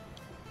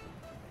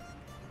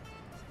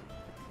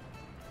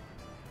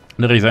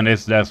 The reason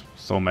is there's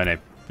so many,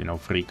 you know,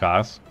 free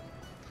cars.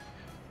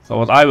 So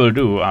what I will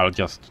do, I'll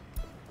just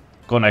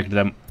connect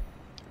them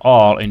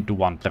all into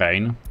one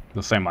train.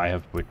 The same I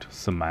have with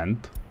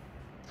cement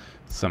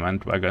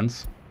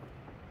wagons.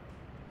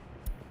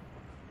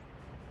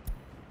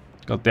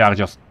 Because they are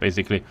just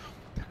basically,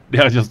 they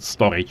are just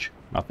storage,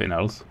 nothing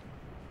else.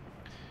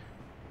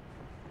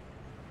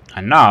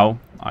 And now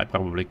I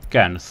probably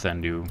can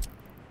send you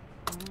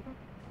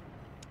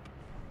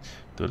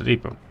to the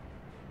depot.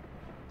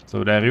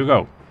 So there you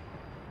go.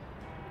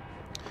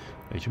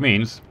 Which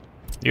means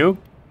you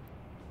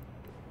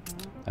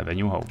have a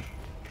new home.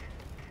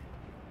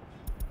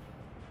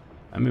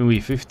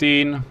 MUE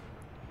 15,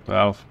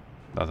 12,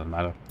 doesn't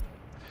matter.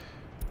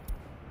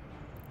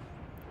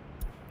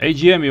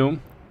 AGMU,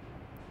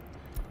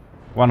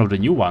 one of the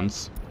new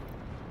ones.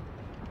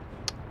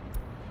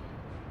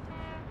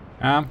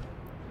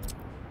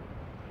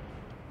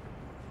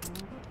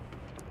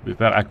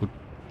 Before I could,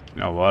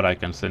 you know what, I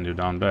can send you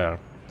down there.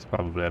 It's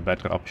probably a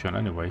better option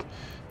anyway.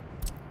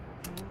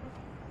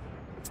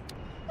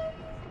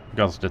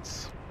 Because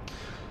that's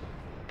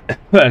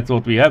that's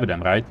what we have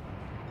then, right?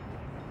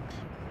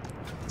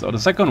 So the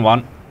second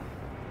one,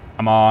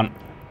 I'm on.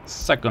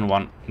 Second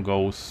one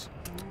goes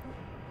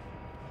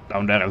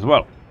down there as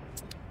well.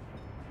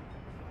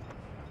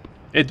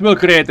 It will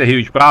create a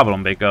huge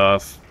problem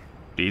because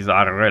these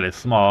are really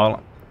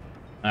small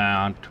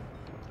and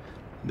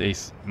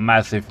these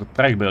massive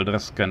track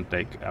builders can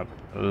take a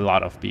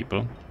lot of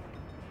people.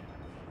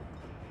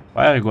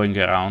 Why are you going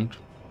around?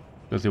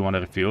 Because you want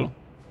to refuel?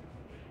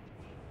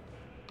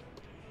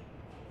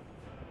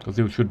 Because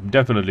you should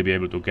definitely be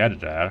able to get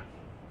there.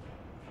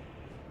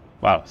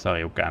 Well, sorry,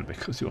 you can't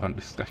because you're on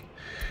this track.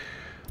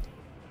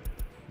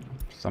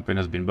 Something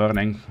has been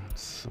burning.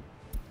 It's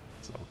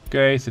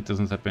okay.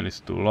 Citizens' happiness is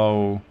too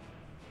low.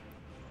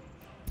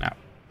 Now,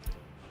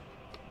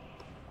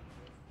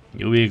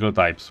 new vehicle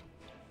types.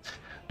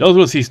 Those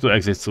will cease to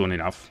exist soon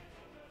enough.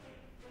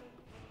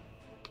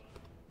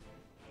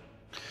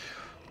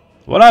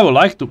 What I would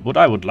like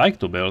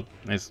to build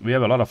is we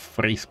have a lot of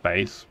free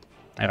space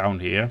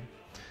around here,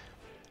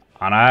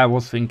 and I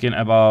was thinking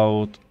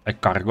about a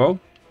cargo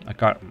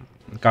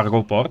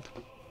port.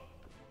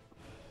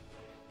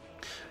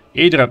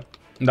 Either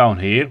down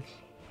here.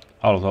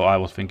 Also, I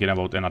was thinking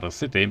about another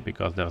city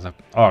because there's a,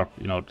 or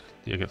you know,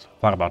 it's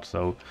far about,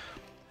 so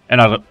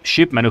another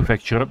ship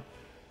manufacturer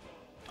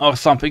or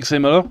something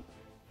similar.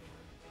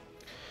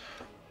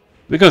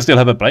 We can still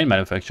have a plane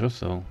manufacturer,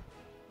 so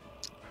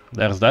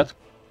there's that.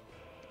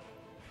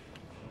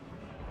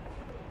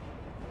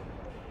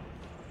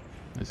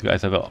 These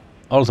guys have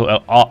also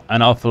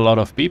an awful lot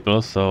of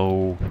people,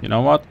 so you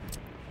know what?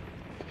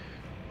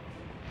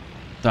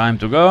 Time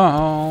to go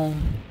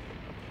home.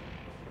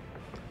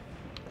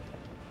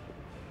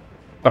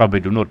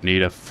 Probably do not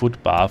need a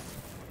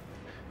footpath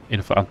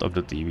in front of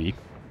the TV.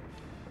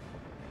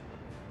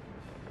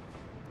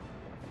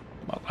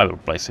 Well, I will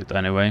place it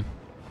anyway.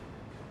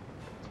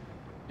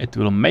 It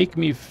will make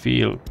me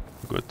feel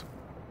good.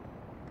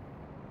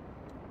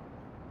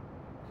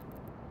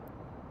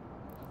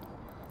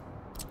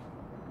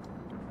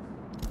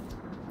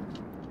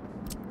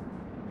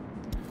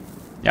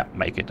 Yeah,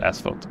 make it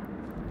asphalt.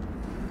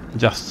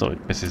 Just so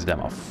it pisses them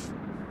off.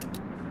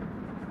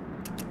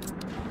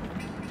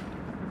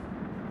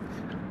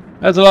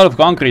 That's a lot of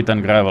concrete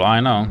and gravel,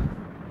 I know.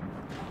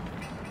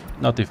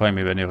 Notify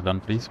me when you're done,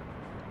 please.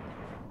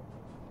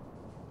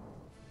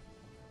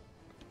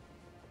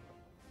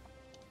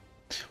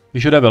 We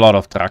should have a lot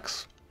of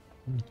trucks.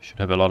 We should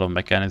have a lot of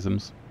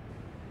mechanisms.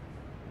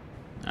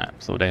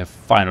 So they have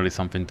finally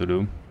something to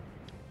do.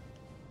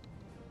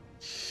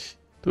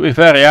 To be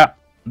fair, yeah,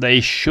 they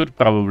should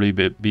probably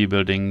be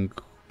building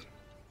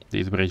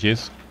these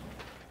bridges.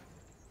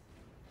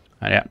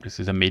 And yeah, this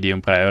is a medium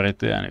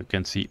priority, and you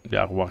can see they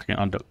are working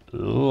on the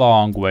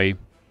long way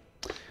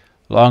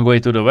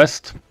to the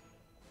west.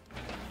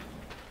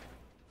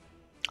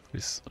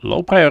 This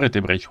low priority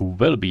bridge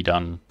will be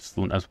done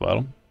soon as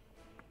well.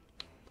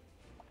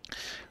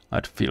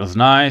 That feels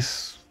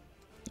nice.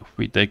 If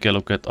we take a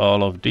look at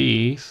all of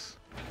these,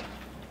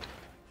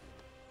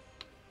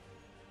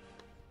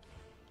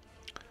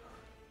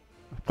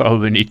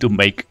 probably need to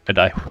make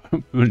a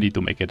we'll need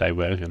to make a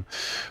diversion.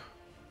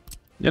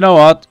 You know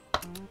what?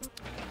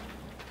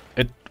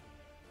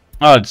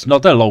 Oh, it's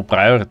not a low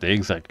priority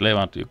exactly,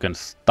 but you can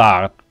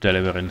start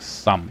delivering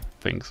some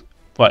things.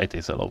 Well, it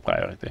is a low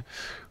priority.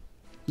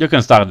 You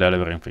can start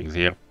delivering things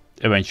here.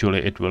 Eventually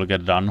it will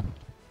get done.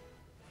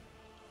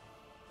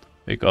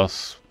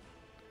 Because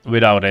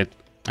without it,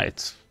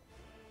 it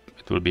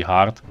will be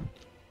hard.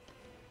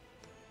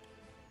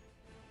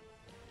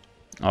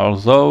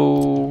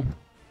 Also,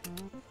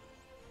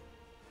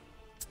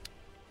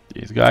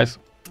 these guys.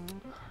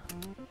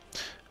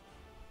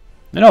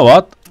 You know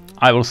what?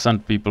 I will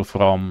send people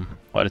from,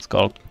 what it's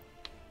called,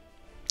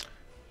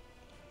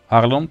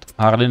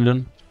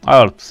 Harlinden.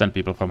 I will send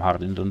people from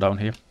Harlinden down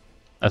here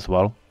as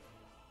well.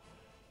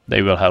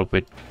 They will help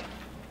with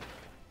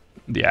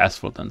the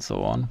asphalt and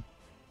so on.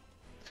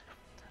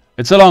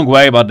 It's a long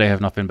way, but they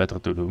have nothing better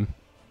to do.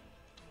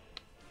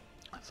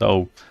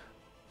 So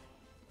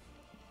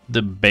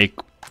the big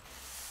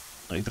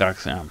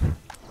trucks, yeah.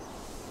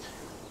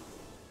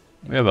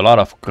 We have a lot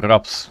of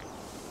crops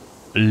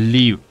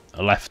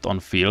left on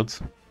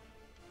fields.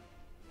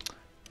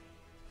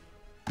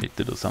 Need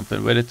to do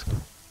something with it.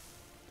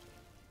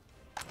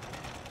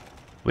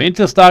 We need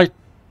to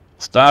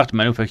start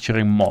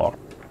manufacturing more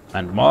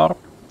and more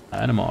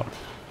and more.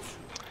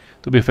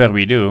 To be fair,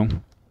 we do.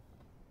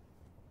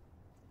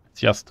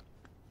 It's just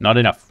not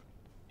enough.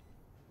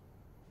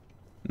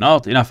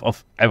 Not enough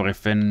of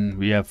everything.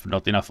 We have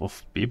not enough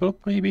of people,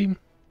 maybe?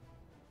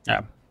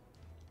 Yeah.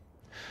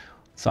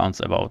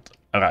 Sounds about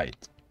right.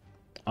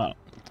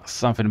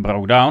 Something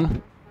broke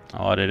down.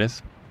 Oh, what it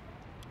is?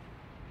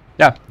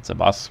 Yeah, it's a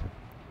bus.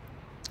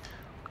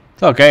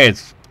 It's okay,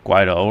 it's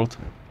quite old.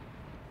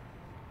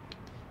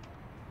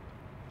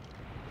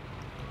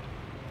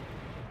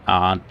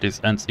 And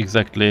this ends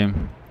exactly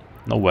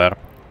nowhere.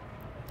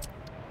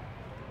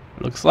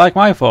 Looks like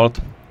my fault.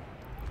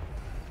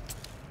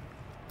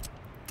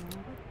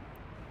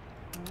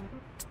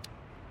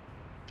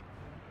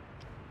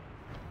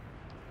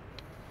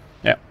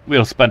 Yeah,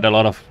 we'll spend a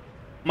lot of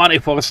money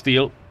for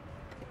steel.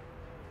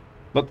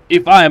 But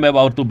if I'm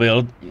about to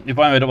build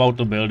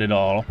it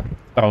all,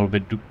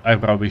 I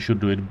probably should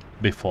do it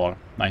before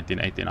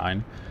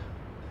 1989.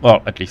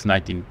 Well, at least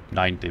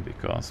 1990,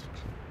 because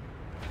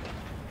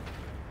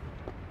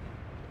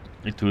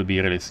it will be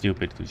really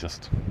stupid to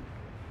just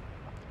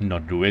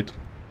not do it.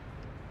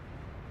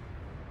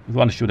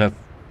 One should have,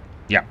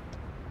 yeah,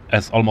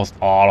 as almost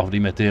all of the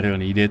material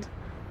needed,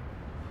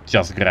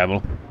 just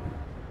gravel.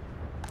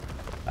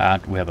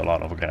 And we have a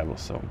lot of gravel,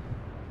 so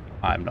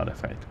I'm not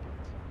afraid.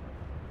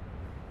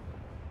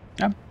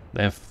 Yeah,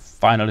 they have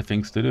finally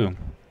things to do.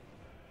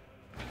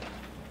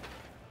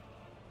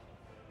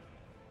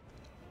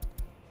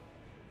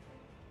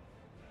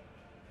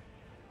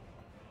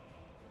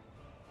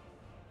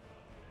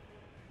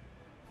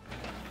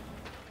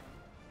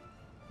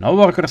 No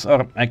workers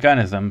or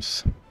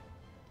mechanisms,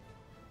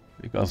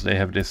 because they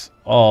have this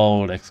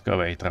old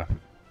excavator.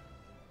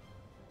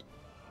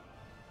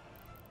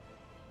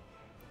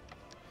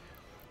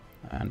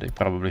 And they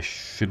probably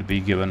should be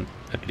given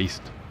at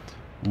least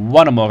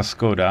one more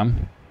Skoda.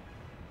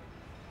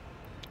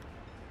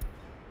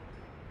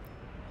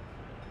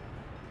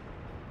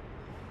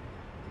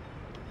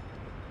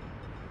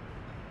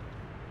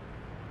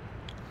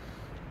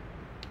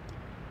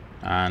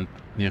 And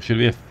here should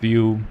be a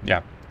few,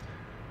 yeah.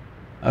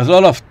 There's a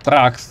lot of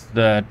trucks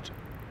that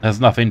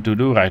has nothing to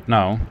do right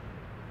now.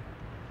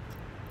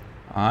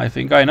 I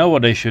think I know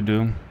what they should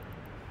do.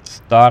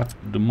 Start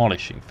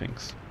demolishing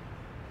things.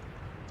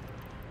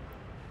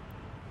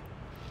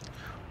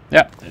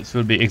 Yeah, this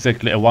will be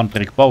exactly a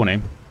one-trick pony.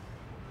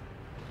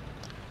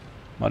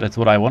 But that's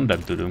what I want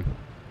them to do.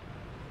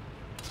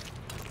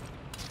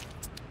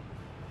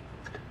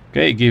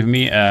 Okay, give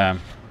me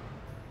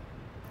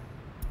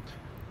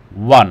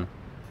one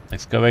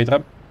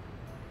excavator.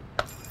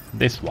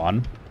 This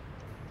one.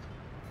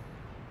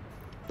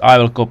 I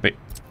will copy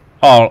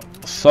all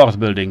source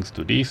buildings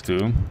to these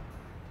two.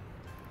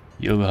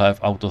 You will have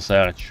auto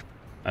search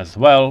as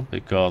well,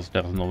 because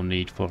there's no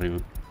need for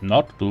you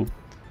not to.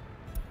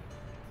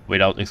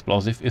 Without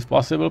explosive if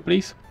possible,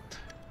 please.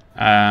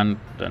 And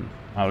then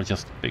I'll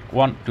just pick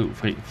 1, 2,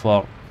 3,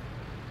 4,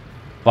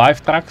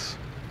 5 trucks.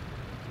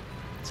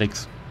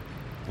 6.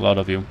 A lot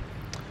of you.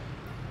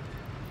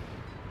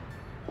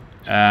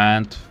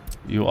 And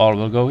you all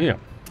will go here.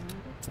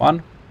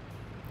 1,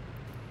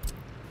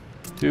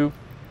 2,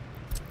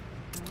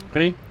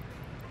 3,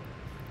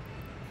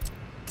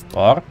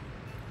 4,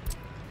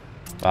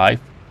 5,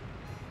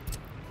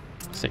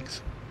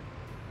 6.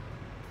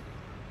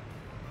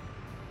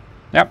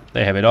 Yep,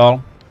 they have it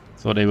all,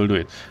 so they will do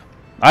it.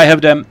 I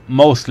have them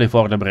mostly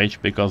for the bridge,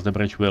 because the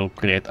bridge will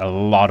create a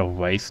lot of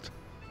waste.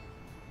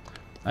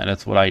 And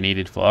that's what I need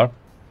it for.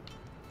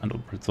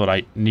 And that's what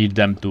I need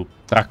them to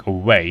truck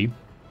away,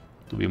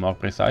 to be more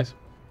precise.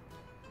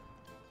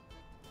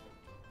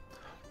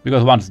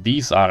 Because once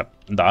these are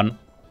done,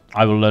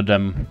 I will let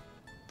them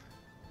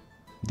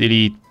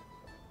delete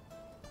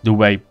the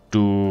way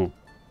to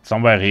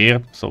somewhere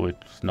here, so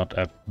it's not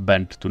a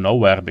bend to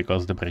nowhere,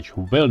 because the bridge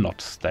will not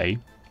stay.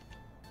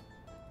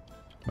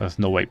 There's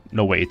no way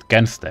it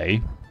can stay.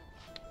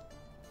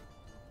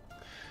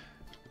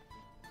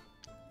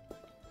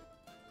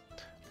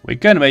 We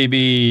can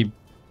maybe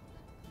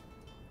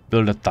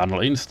build a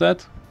tunnel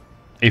instead,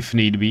 if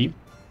need be.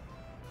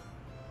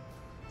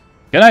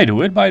 Can I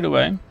do it, by the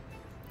way?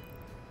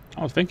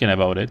 I was thinking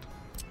about it.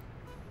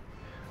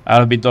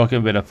 I've been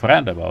talking with a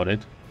friend about it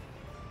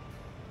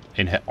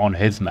on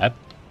his map,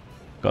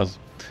 because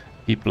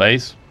he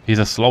plays. He's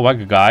a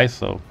Slovak guy,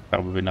 so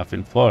probably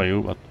nothing for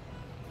you, but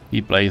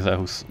he plays a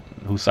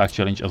Husák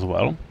challenge as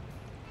well.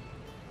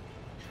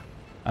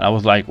 And I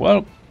was like,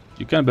 well,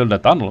 you can build a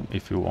tunnel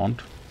if you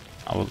want.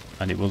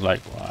 And he was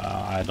like,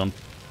 well,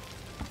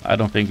 I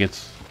don't think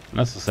it's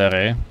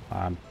necessary.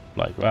 I'm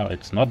like, well,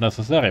 it's not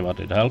necessary, but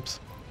it helps.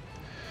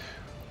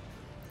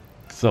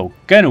 So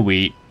can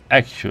we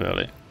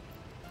actually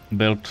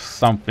build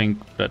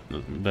something that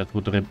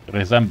would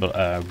resemble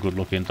a good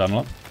looking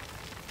tunnel?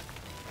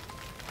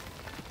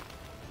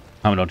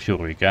 I'm not sure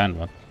we can,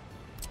 but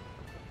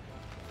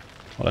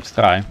well, let's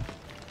try.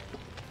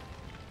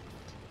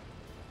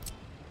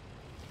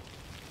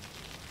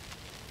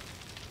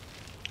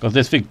 Because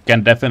this thing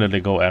can definitely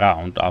go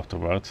around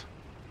afterwards.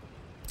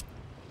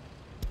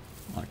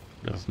 Like,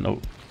 there's no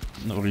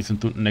reason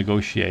to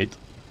negotiate.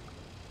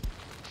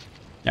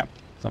 Yeah,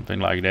 something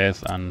like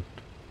this, and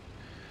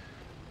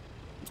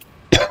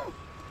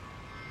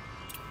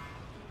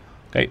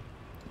okay,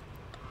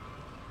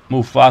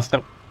 move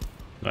faster.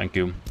 Thank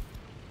you.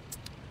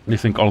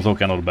 This thing also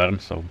cannot burn,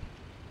 so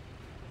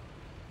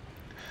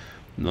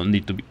no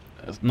need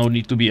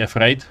to be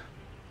afraid.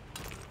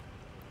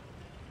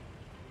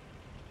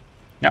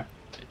 Yeah,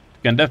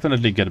 it can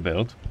definitely get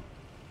built.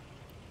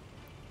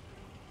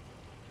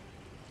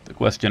 The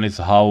question is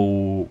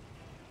how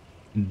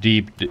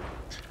deep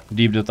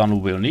the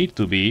tunnel will need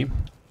to be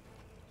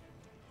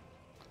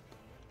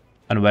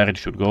and where it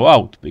should go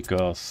out,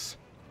 because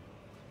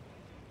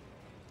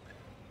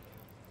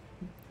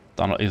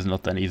tunnel is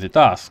not an easy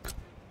task.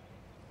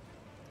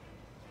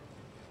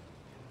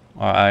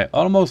 I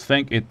almost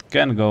think it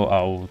can go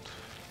out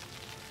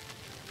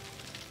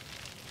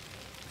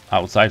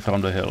outside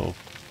from the hill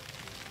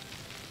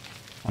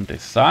on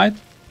this side.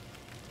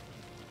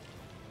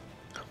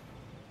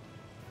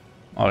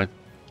 Or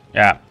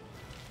yeah.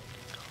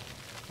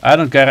 I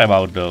don't care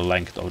about the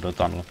length of the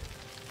tunnel.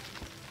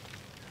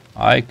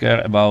 I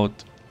care about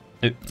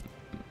it.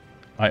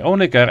 I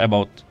only care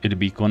about it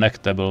be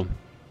connectable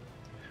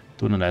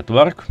to the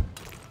network.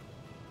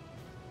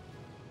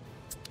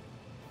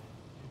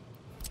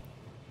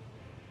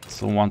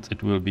 So once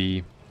it will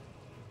be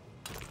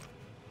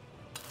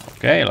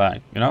okay,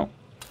 like, you know,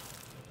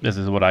 this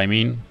is what I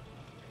mean.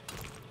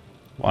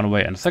 One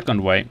way and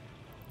second way.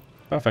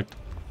 Perfect.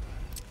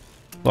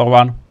 Floor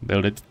one,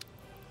 build it.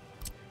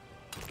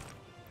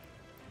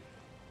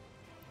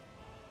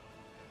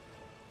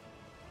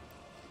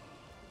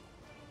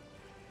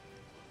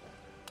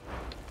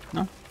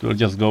 No, it will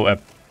just go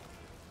up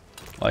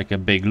like a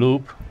big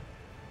loop.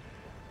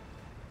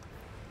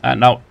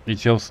 And now it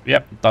shows,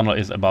 yep, tunnel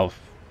is above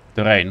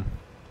terrain.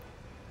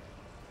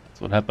 That's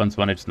what happens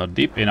when it's not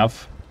deep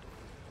enough.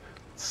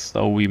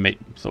 So we make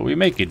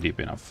it deep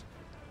enough.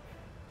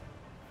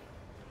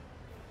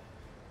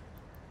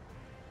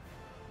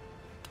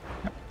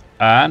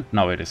 And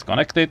now it is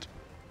connected.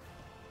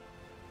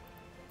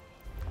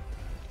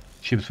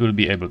 Ships will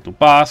be able to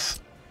pass.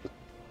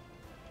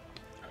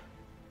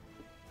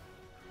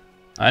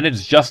 And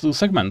it's just 2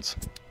 segments.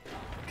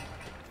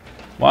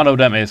 One of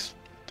them is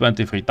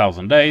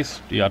 23,000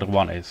 days, the other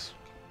one is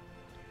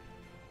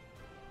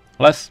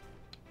less.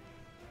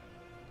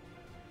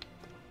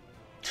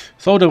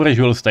 So the bridge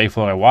will stay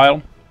for a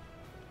while.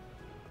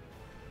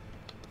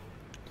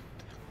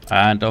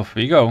 And off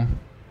we go.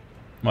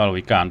 Well,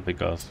 we can't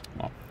because,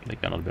 well, they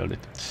cannot build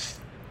it.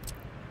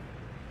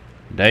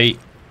 They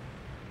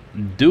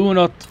do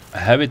not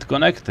have it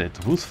connected.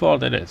 Whose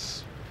fault it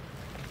is?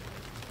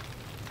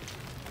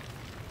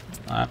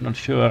 I'm not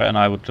sure, and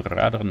I would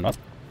rather not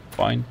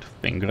point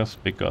fingers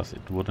because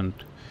it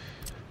wouldn't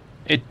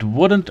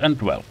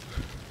end well.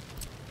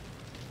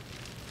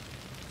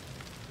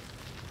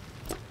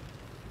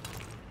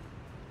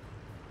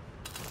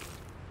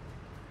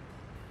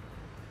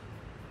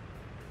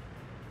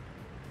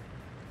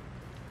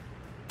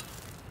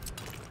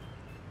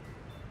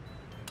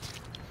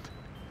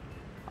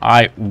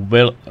 I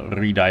will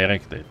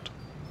redirect it.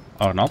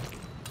 Or not.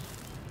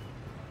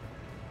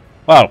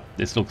 Well,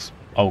 this looks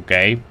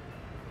okay.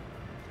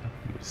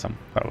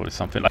 Probably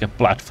something like a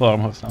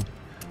platform or something.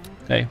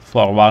 Okay,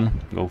 floor one,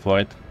 go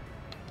for it.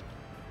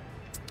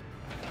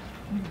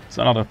 It's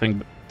another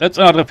thing. That's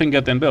another thing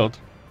getting built.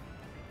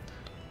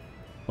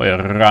 We're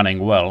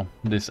running well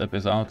this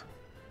episode.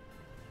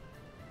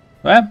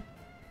 Well,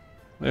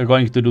 we're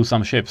going to do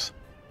some ships.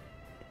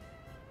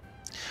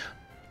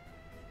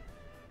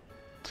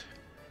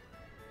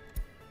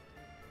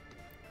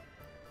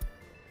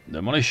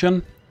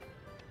 Demolition.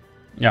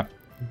 Yeah,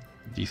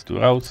 these 2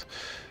 roads.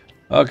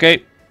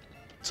 Okay,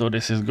 so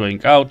this is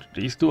going out.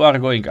 These 2 are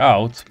going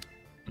out,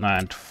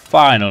 and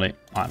finally,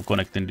 I'm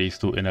connecting these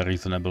 2 in a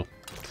reasonable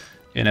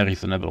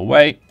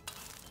way.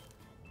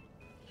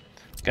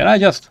 Can I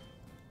just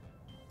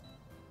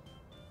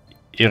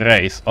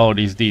erase all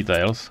these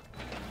details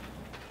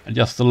and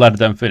just let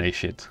them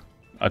finish it?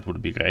 That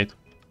would be great.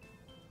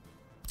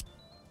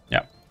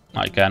 Yeah,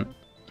 I can.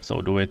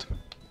 So do it.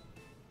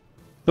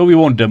 So we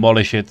won't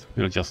demolish it,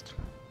 we'll just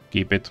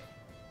keep it.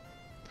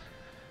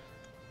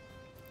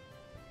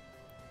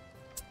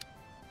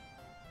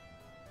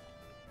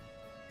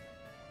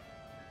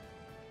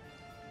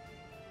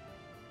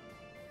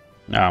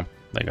 Yeah,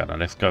 they got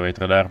an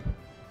excavator there.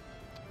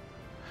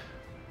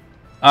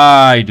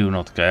 I do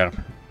not care.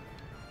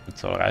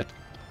 It's alright.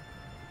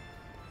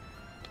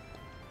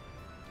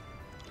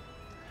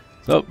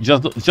 So,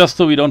 just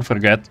so we don't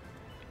forget,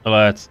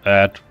 let's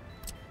add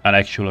an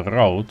actual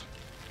road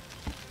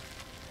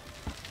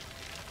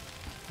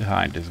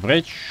behind this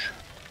bridge.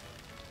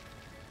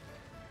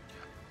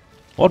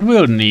 What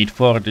we'll need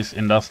for this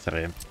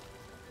industry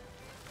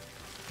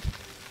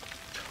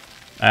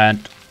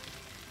and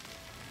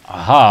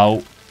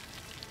how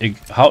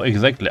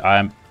exactly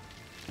I'm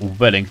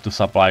willing to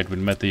supply it with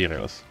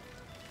materials.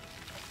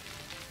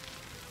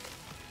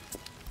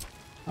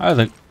 I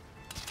think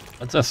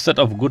that's a set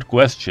of good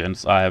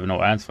questions I have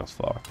no answers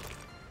for.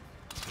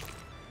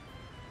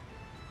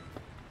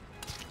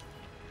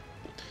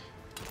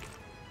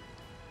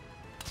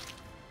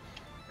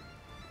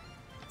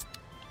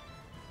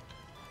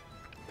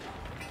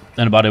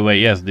 And by the way,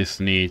 yes, this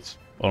needs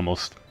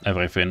almost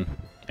everything,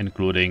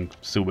 including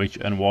sewage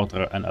and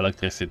water and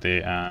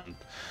electricity and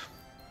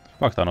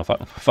fuck ton of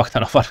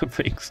other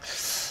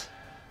things.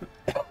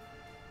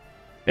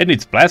 It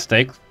needs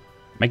plastic,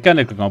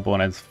 mechanical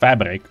components,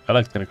 fabric,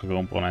 electrical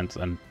components,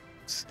 and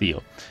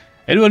steel.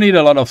 It will need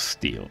a lot of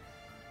steel.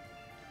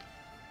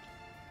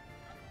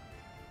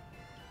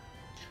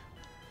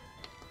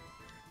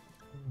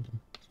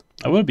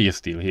 There will be a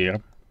steel here.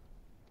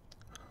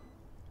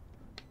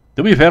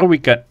 To be fair, we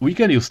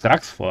can use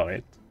trucks for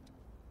it.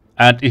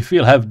 And if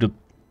we'll have the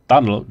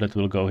tunnel that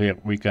will go here,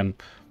 we can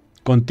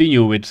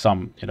continue with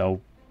some, you know,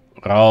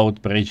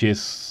 road,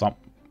 bridges,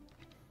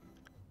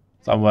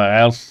 somewhere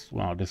else.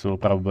 Well, this will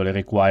probably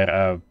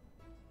require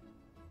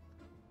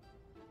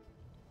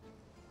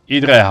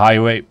either a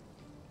highway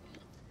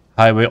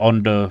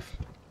on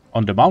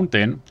the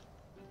mountain,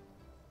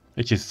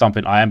 which is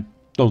something I am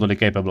totally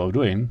capable of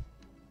doing,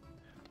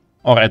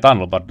 or a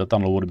tunnel, but the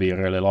tunnel would be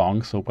really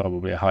long, so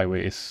probably a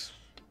highway is,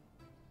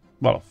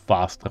 well,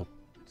 faster.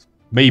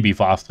 Maybe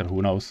faster,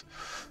 who knows.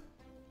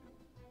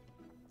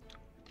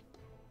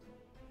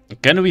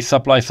 Can we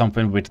supply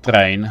something with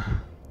train?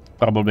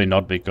 Probably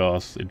not,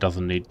 because it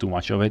doesn't need too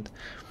much of it.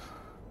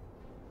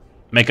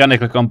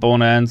 Mechanical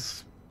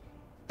components,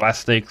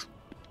 plastics.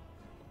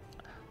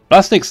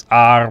 Plastics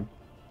are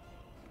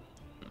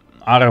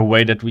a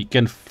way that we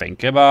can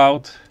think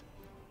about.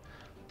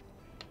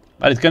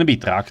 But it can be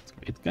trucked.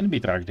 It can be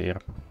trucked here.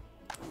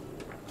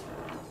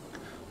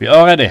 We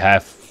already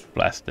have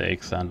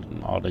plastics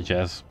and all the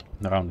jazz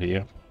around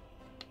here.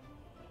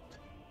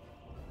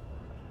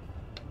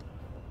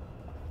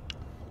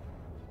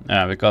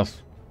 Yeah,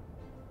 because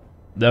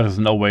there is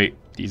no way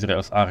these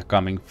rails are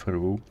coming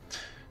through.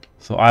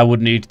 So I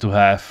would need to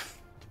have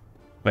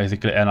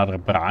basically another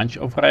branch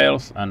of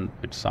rails and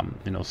with some,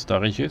 you know,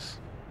 storages.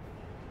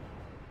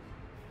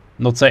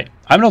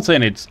 I'm not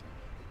saying it's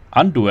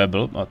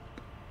undoable, but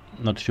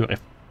not sure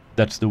if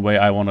that's the way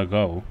I want to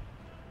go.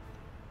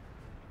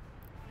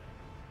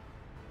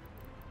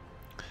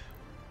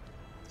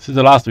 This is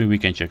the last thing we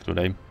can check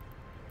today.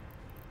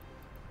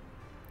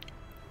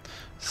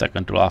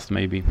 Second to last,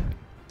 maybe.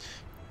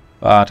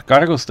 But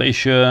cargo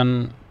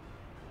station,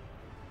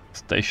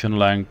 station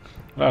length.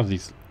 Where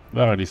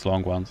are these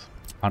long ones?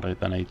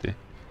 180.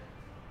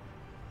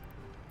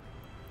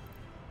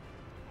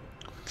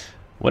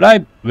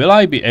 Will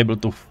I be able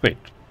to fit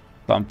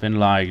something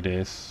like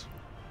this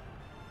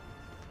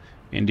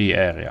in the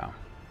area?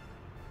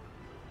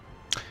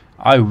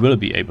 I will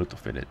be able to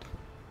fit it.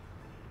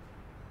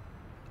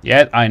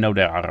 Yet I know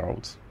there are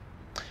roads.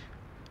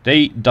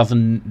 They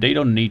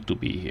don't need to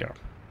be here.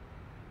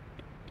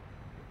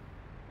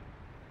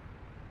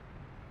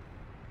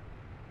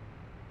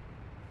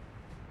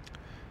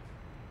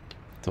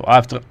 So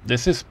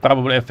this is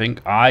probably a thing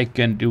I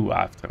can do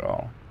after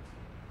all.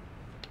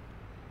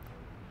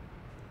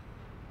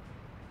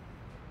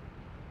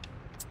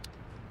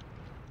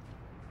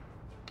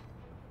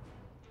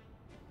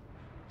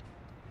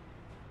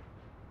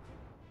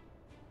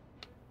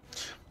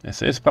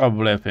 This is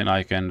probably a thing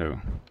I can do.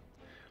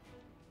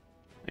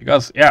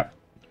 Because, yeah,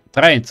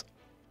 trains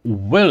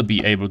will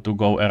be able to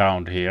go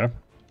around here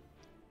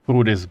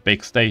through this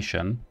big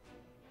station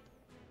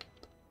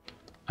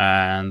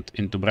and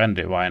into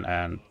Brandywine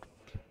and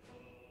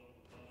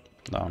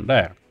down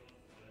there.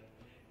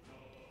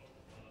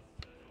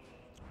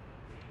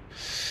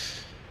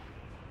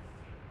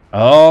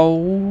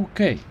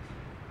 Okay.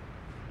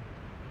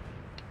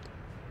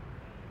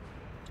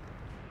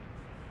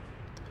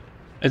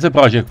 It's a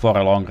project for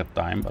a longer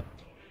time, but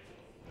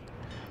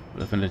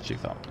we'll definitely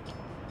check it out.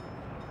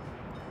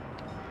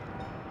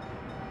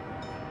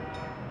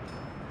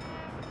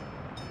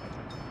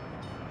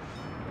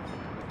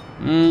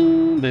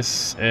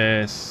 This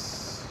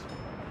is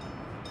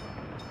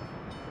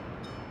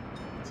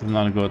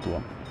not a good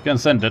one. You can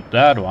send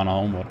that one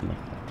home, but not.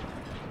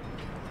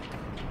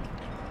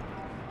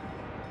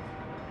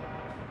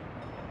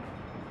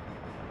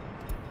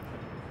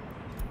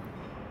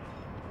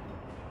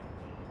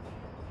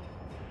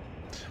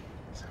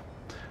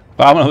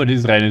 Problem with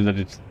this train is that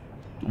it's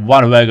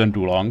one wagon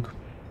too long.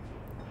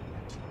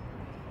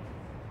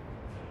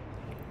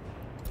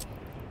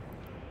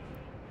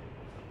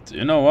 So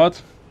you know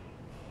what?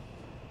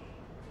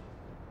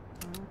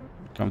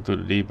 Come to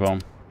the depot.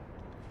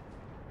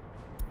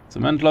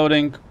 Cement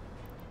loading.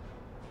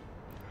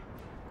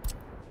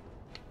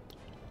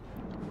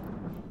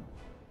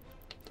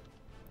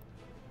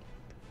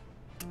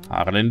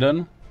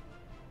 Harlinden.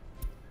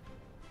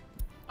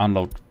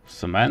 Unload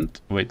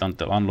cement. Wait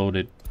until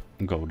unloaded.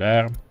 Go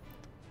there.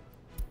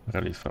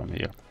 Release from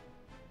here.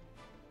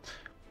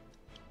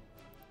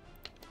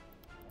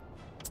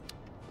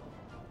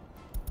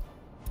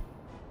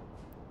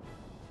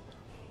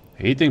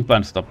 Heating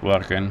plant stopped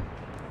working.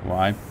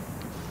 Why?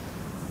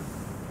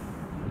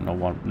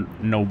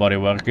 Nobody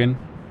working.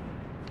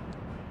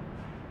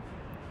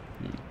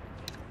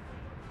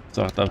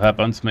 Sort of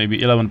happens.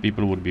 Maybe 11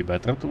 people would be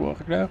better to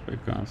work there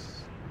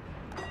because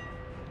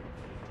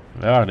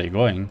where are they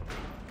going?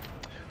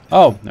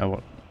 Oh, they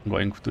were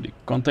going to the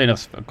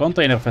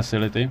container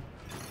facility.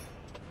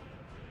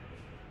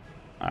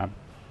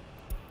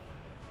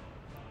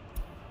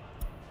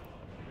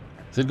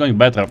 Is it going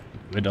better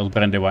with those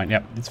brandy wine?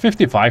 Yeah, it's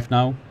 55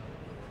 now.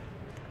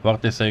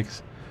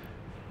 46.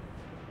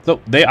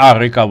 So they are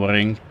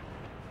recovering.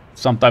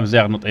 Sometimes they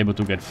are not able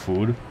to get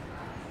food.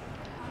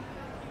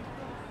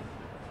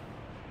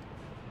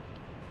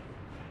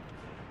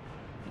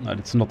 No,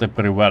 it's not a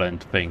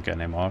prevalent thing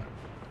anymore.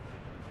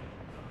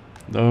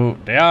 Though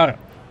they are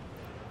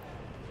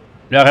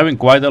having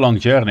quite a long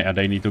journey and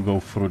they need to go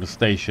through the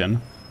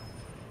station.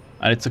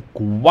 And it's a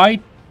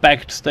quite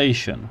packed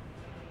station.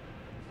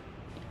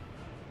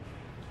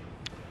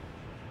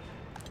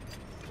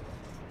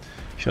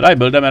 Should I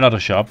build them another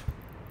shop?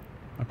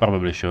 I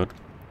probably should.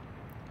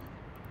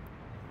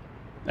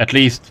 At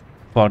least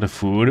for the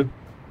food.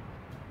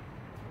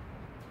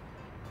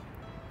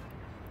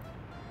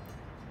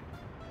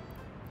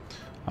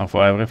 Or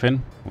for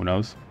everything? Who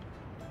knows?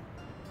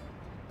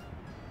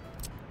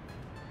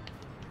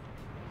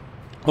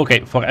 Okay,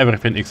 for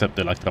everything except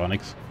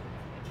electronics.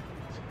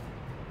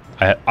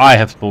 I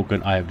have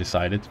spoken, I have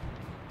decided.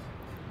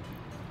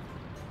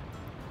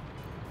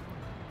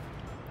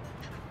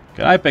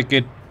 Can I pick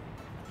it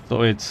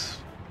so it's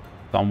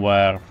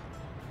somewhere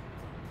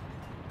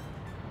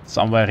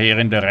here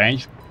in the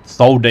range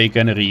so they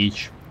can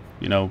reach,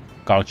 you know,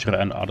 culture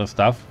and other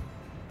stuff?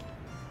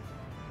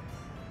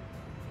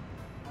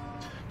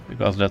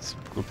 Because that's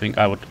the thing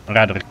I would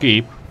rather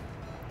keep.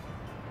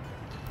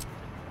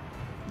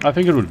 I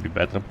think it would be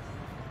better.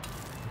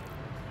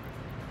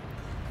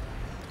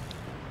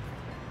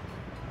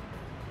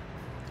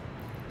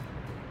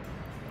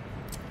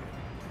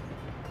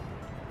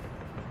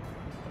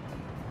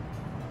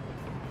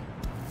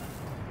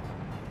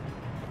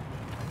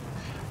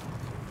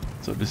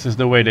 So this is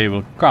the way they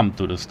will come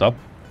to the stop.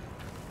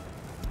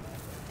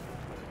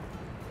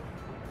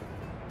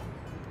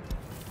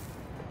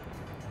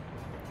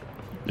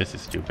 This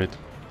is stupid.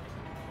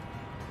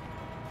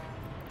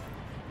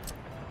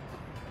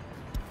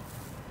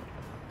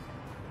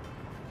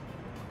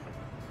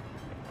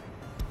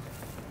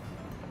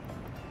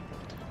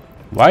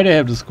 Why they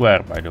have the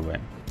square, by the way?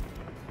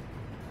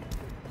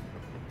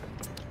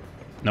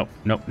 No,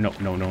 no, no,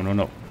 no, no, no,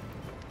 no.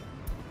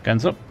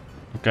 Cancel.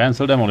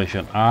 Cancel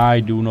demolition.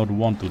 I do not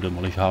want to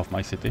demolish half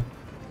my city.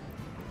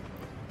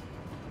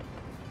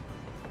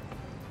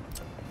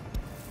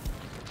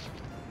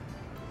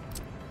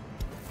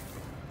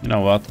 You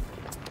know what?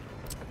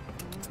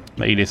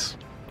 Make this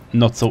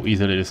not so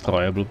easily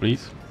destroyable,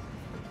 please.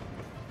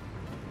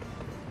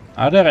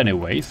 Are there any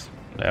ways?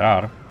 There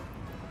are.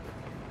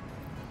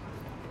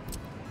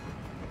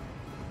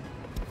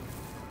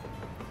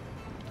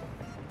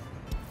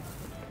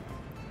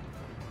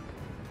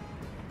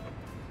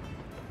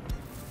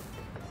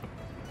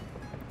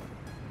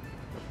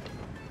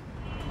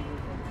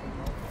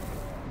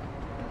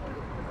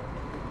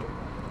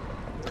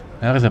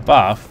 There is a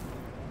path.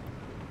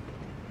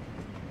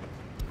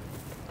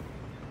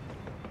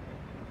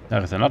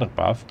 There is another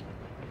path.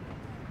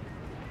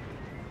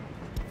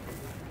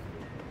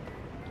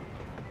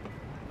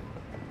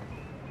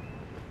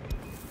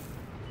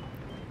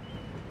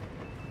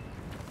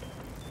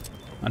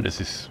 And this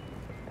is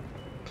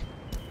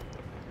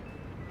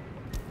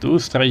too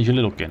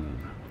strangely looking.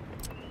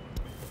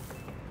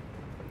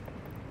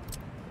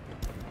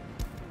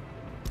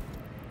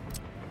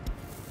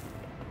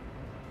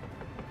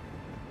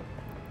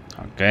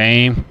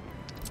 Okay.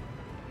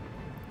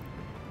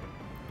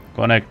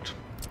 Connect.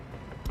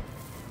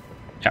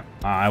 Yeah,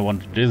 I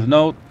want this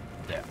node.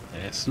 There,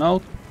 this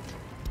node.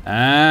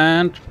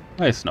 And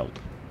this node.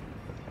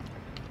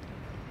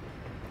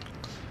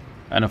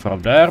 And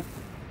from there,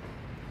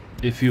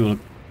 if you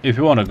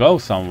want to go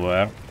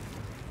somewhere,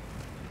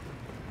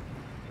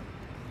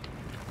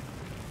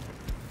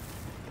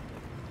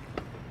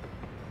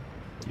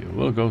 you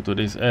will go to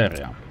this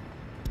area.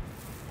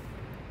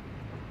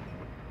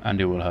 And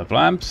you will have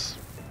lamps.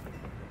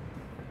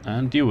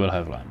 And you will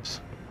have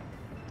lamps.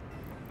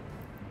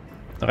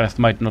 The rest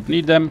might not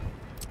need them.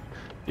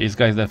 These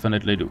guys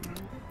definitely do.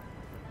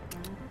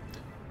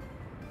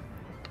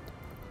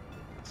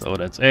 So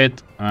that's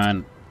it.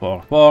 And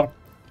for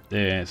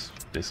this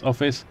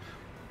office.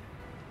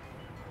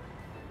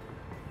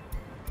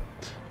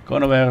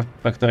 Conveyor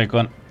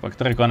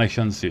factory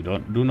connections you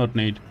do not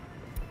need.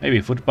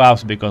 Maybe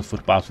footpaths, because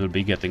footpaths will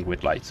be getting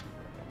with lights.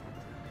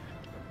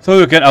 So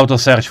you can auto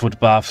search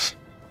footpaths.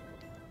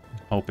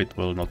 Hope it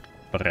will not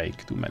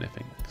break too many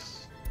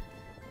things.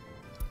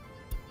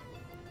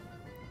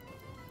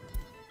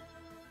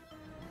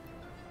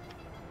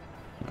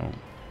 Oh,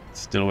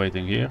 still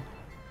waiting here.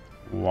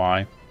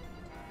 Why?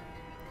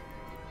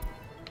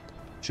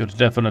 Should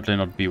definitely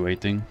not be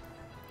waiting.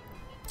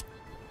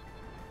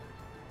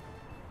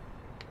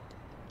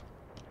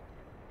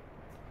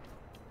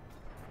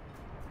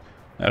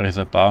 There is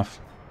a path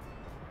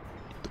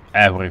to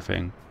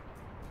everything.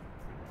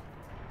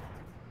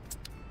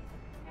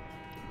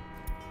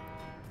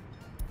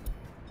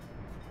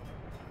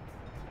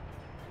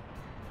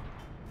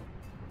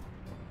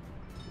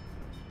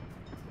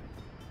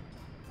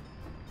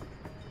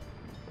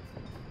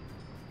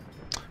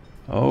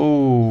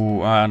 Oh,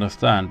 I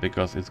understand,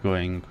 because it's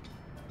going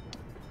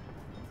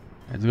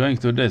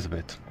to this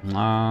bit.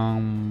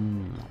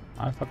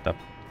 I fucked up.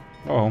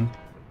 Go home.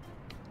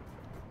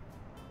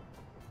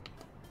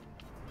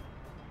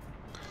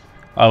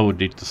 I would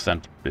need to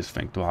send this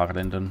thing to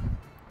Harlinden.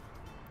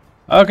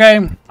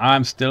 Okay,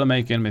 I'm still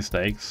making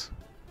mistakes.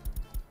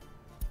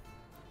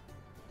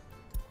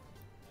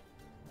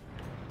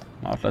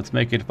 Now let's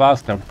make it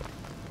faster.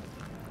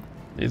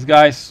 These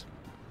guys,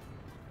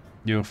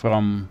 you're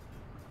from...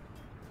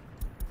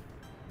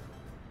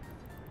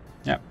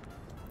 yeah,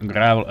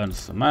 gravel and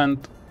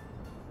cement.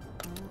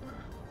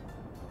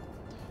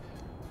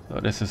 So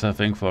this is a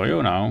thing for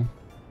you now.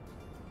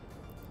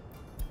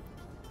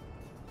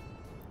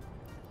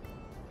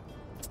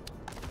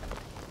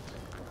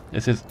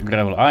 This is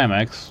gravel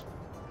IMX.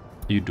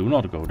 You do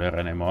not go there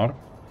anymore.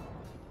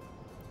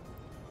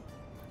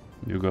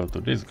 You go to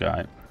this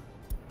guy.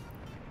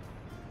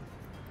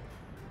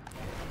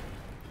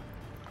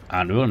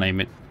 And we'll name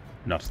it,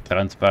 not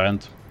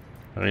transparent,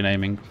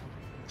 renaming.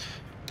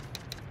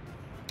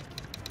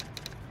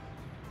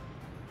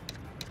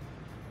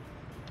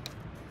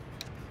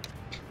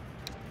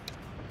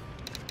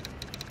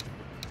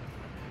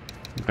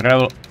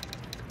 Gravel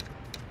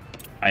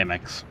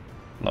IMX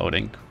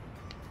loading.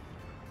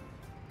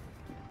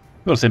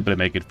 We'll simply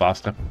make it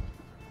faster.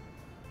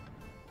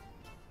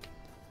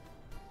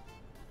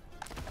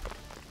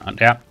 And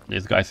yeah,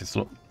 this guy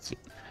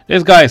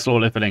is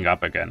slowly filling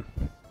up again.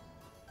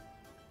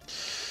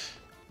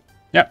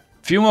 Yeah,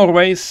 few more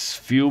ways,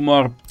 few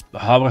more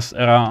hovers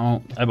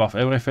around above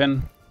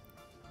everything.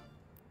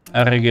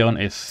 A region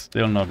is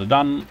still not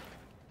done,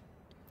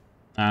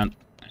 and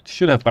it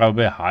should have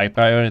probably a high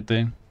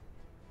priority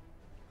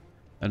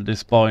at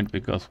this point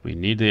because we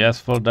need the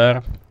asphalt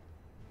there.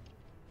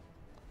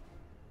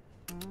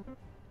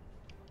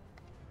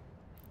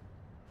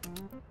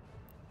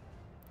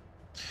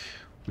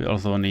 We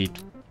also need,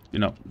 you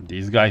know,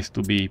 these guys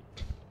to be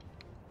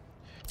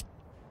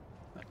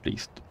at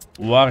least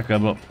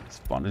workable.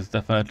 This one is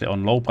definitely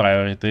on low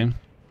priority.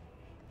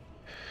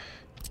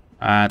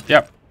 And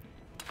yeah,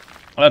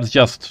 let's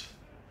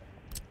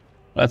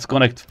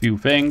connect a few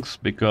things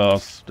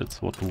because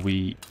that's what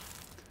we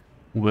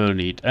will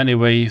need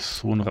anyway,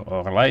 sooner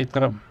or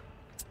later.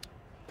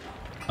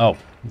 Oh,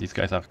 these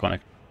guys are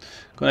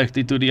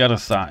connected to the other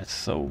side,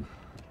 so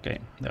okay,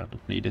 they're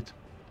not needed.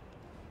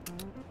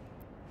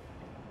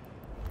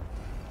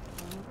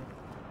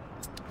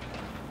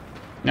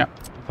 Yeah,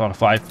 for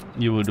 5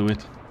 you will do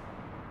it.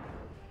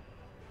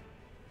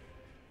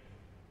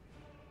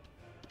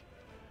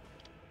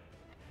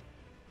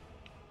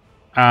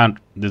 And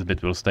this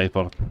bit will stay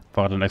for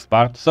the next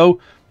part. So,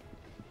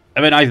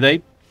 have a nice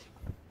day.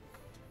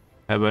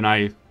 Have a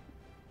nice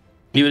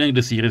evening.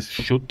 The series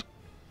should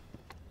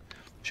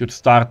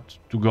start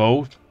to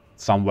go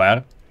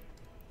somewhere.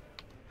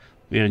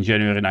 We're in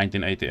January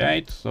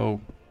 1988,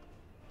 so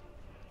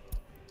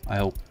I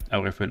hope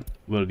everything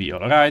will be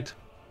alright.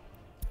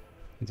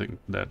 I think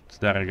that's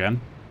there again.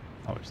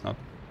 Oh, it's not.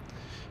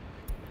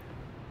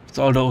 It's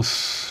all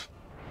those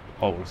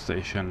old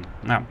station.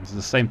 Yeah, it's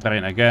the same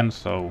train again,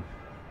 so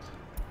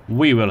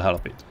we will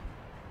help it.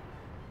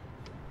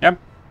 Yep.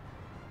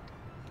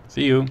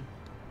 See you.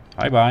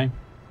 Bye bye.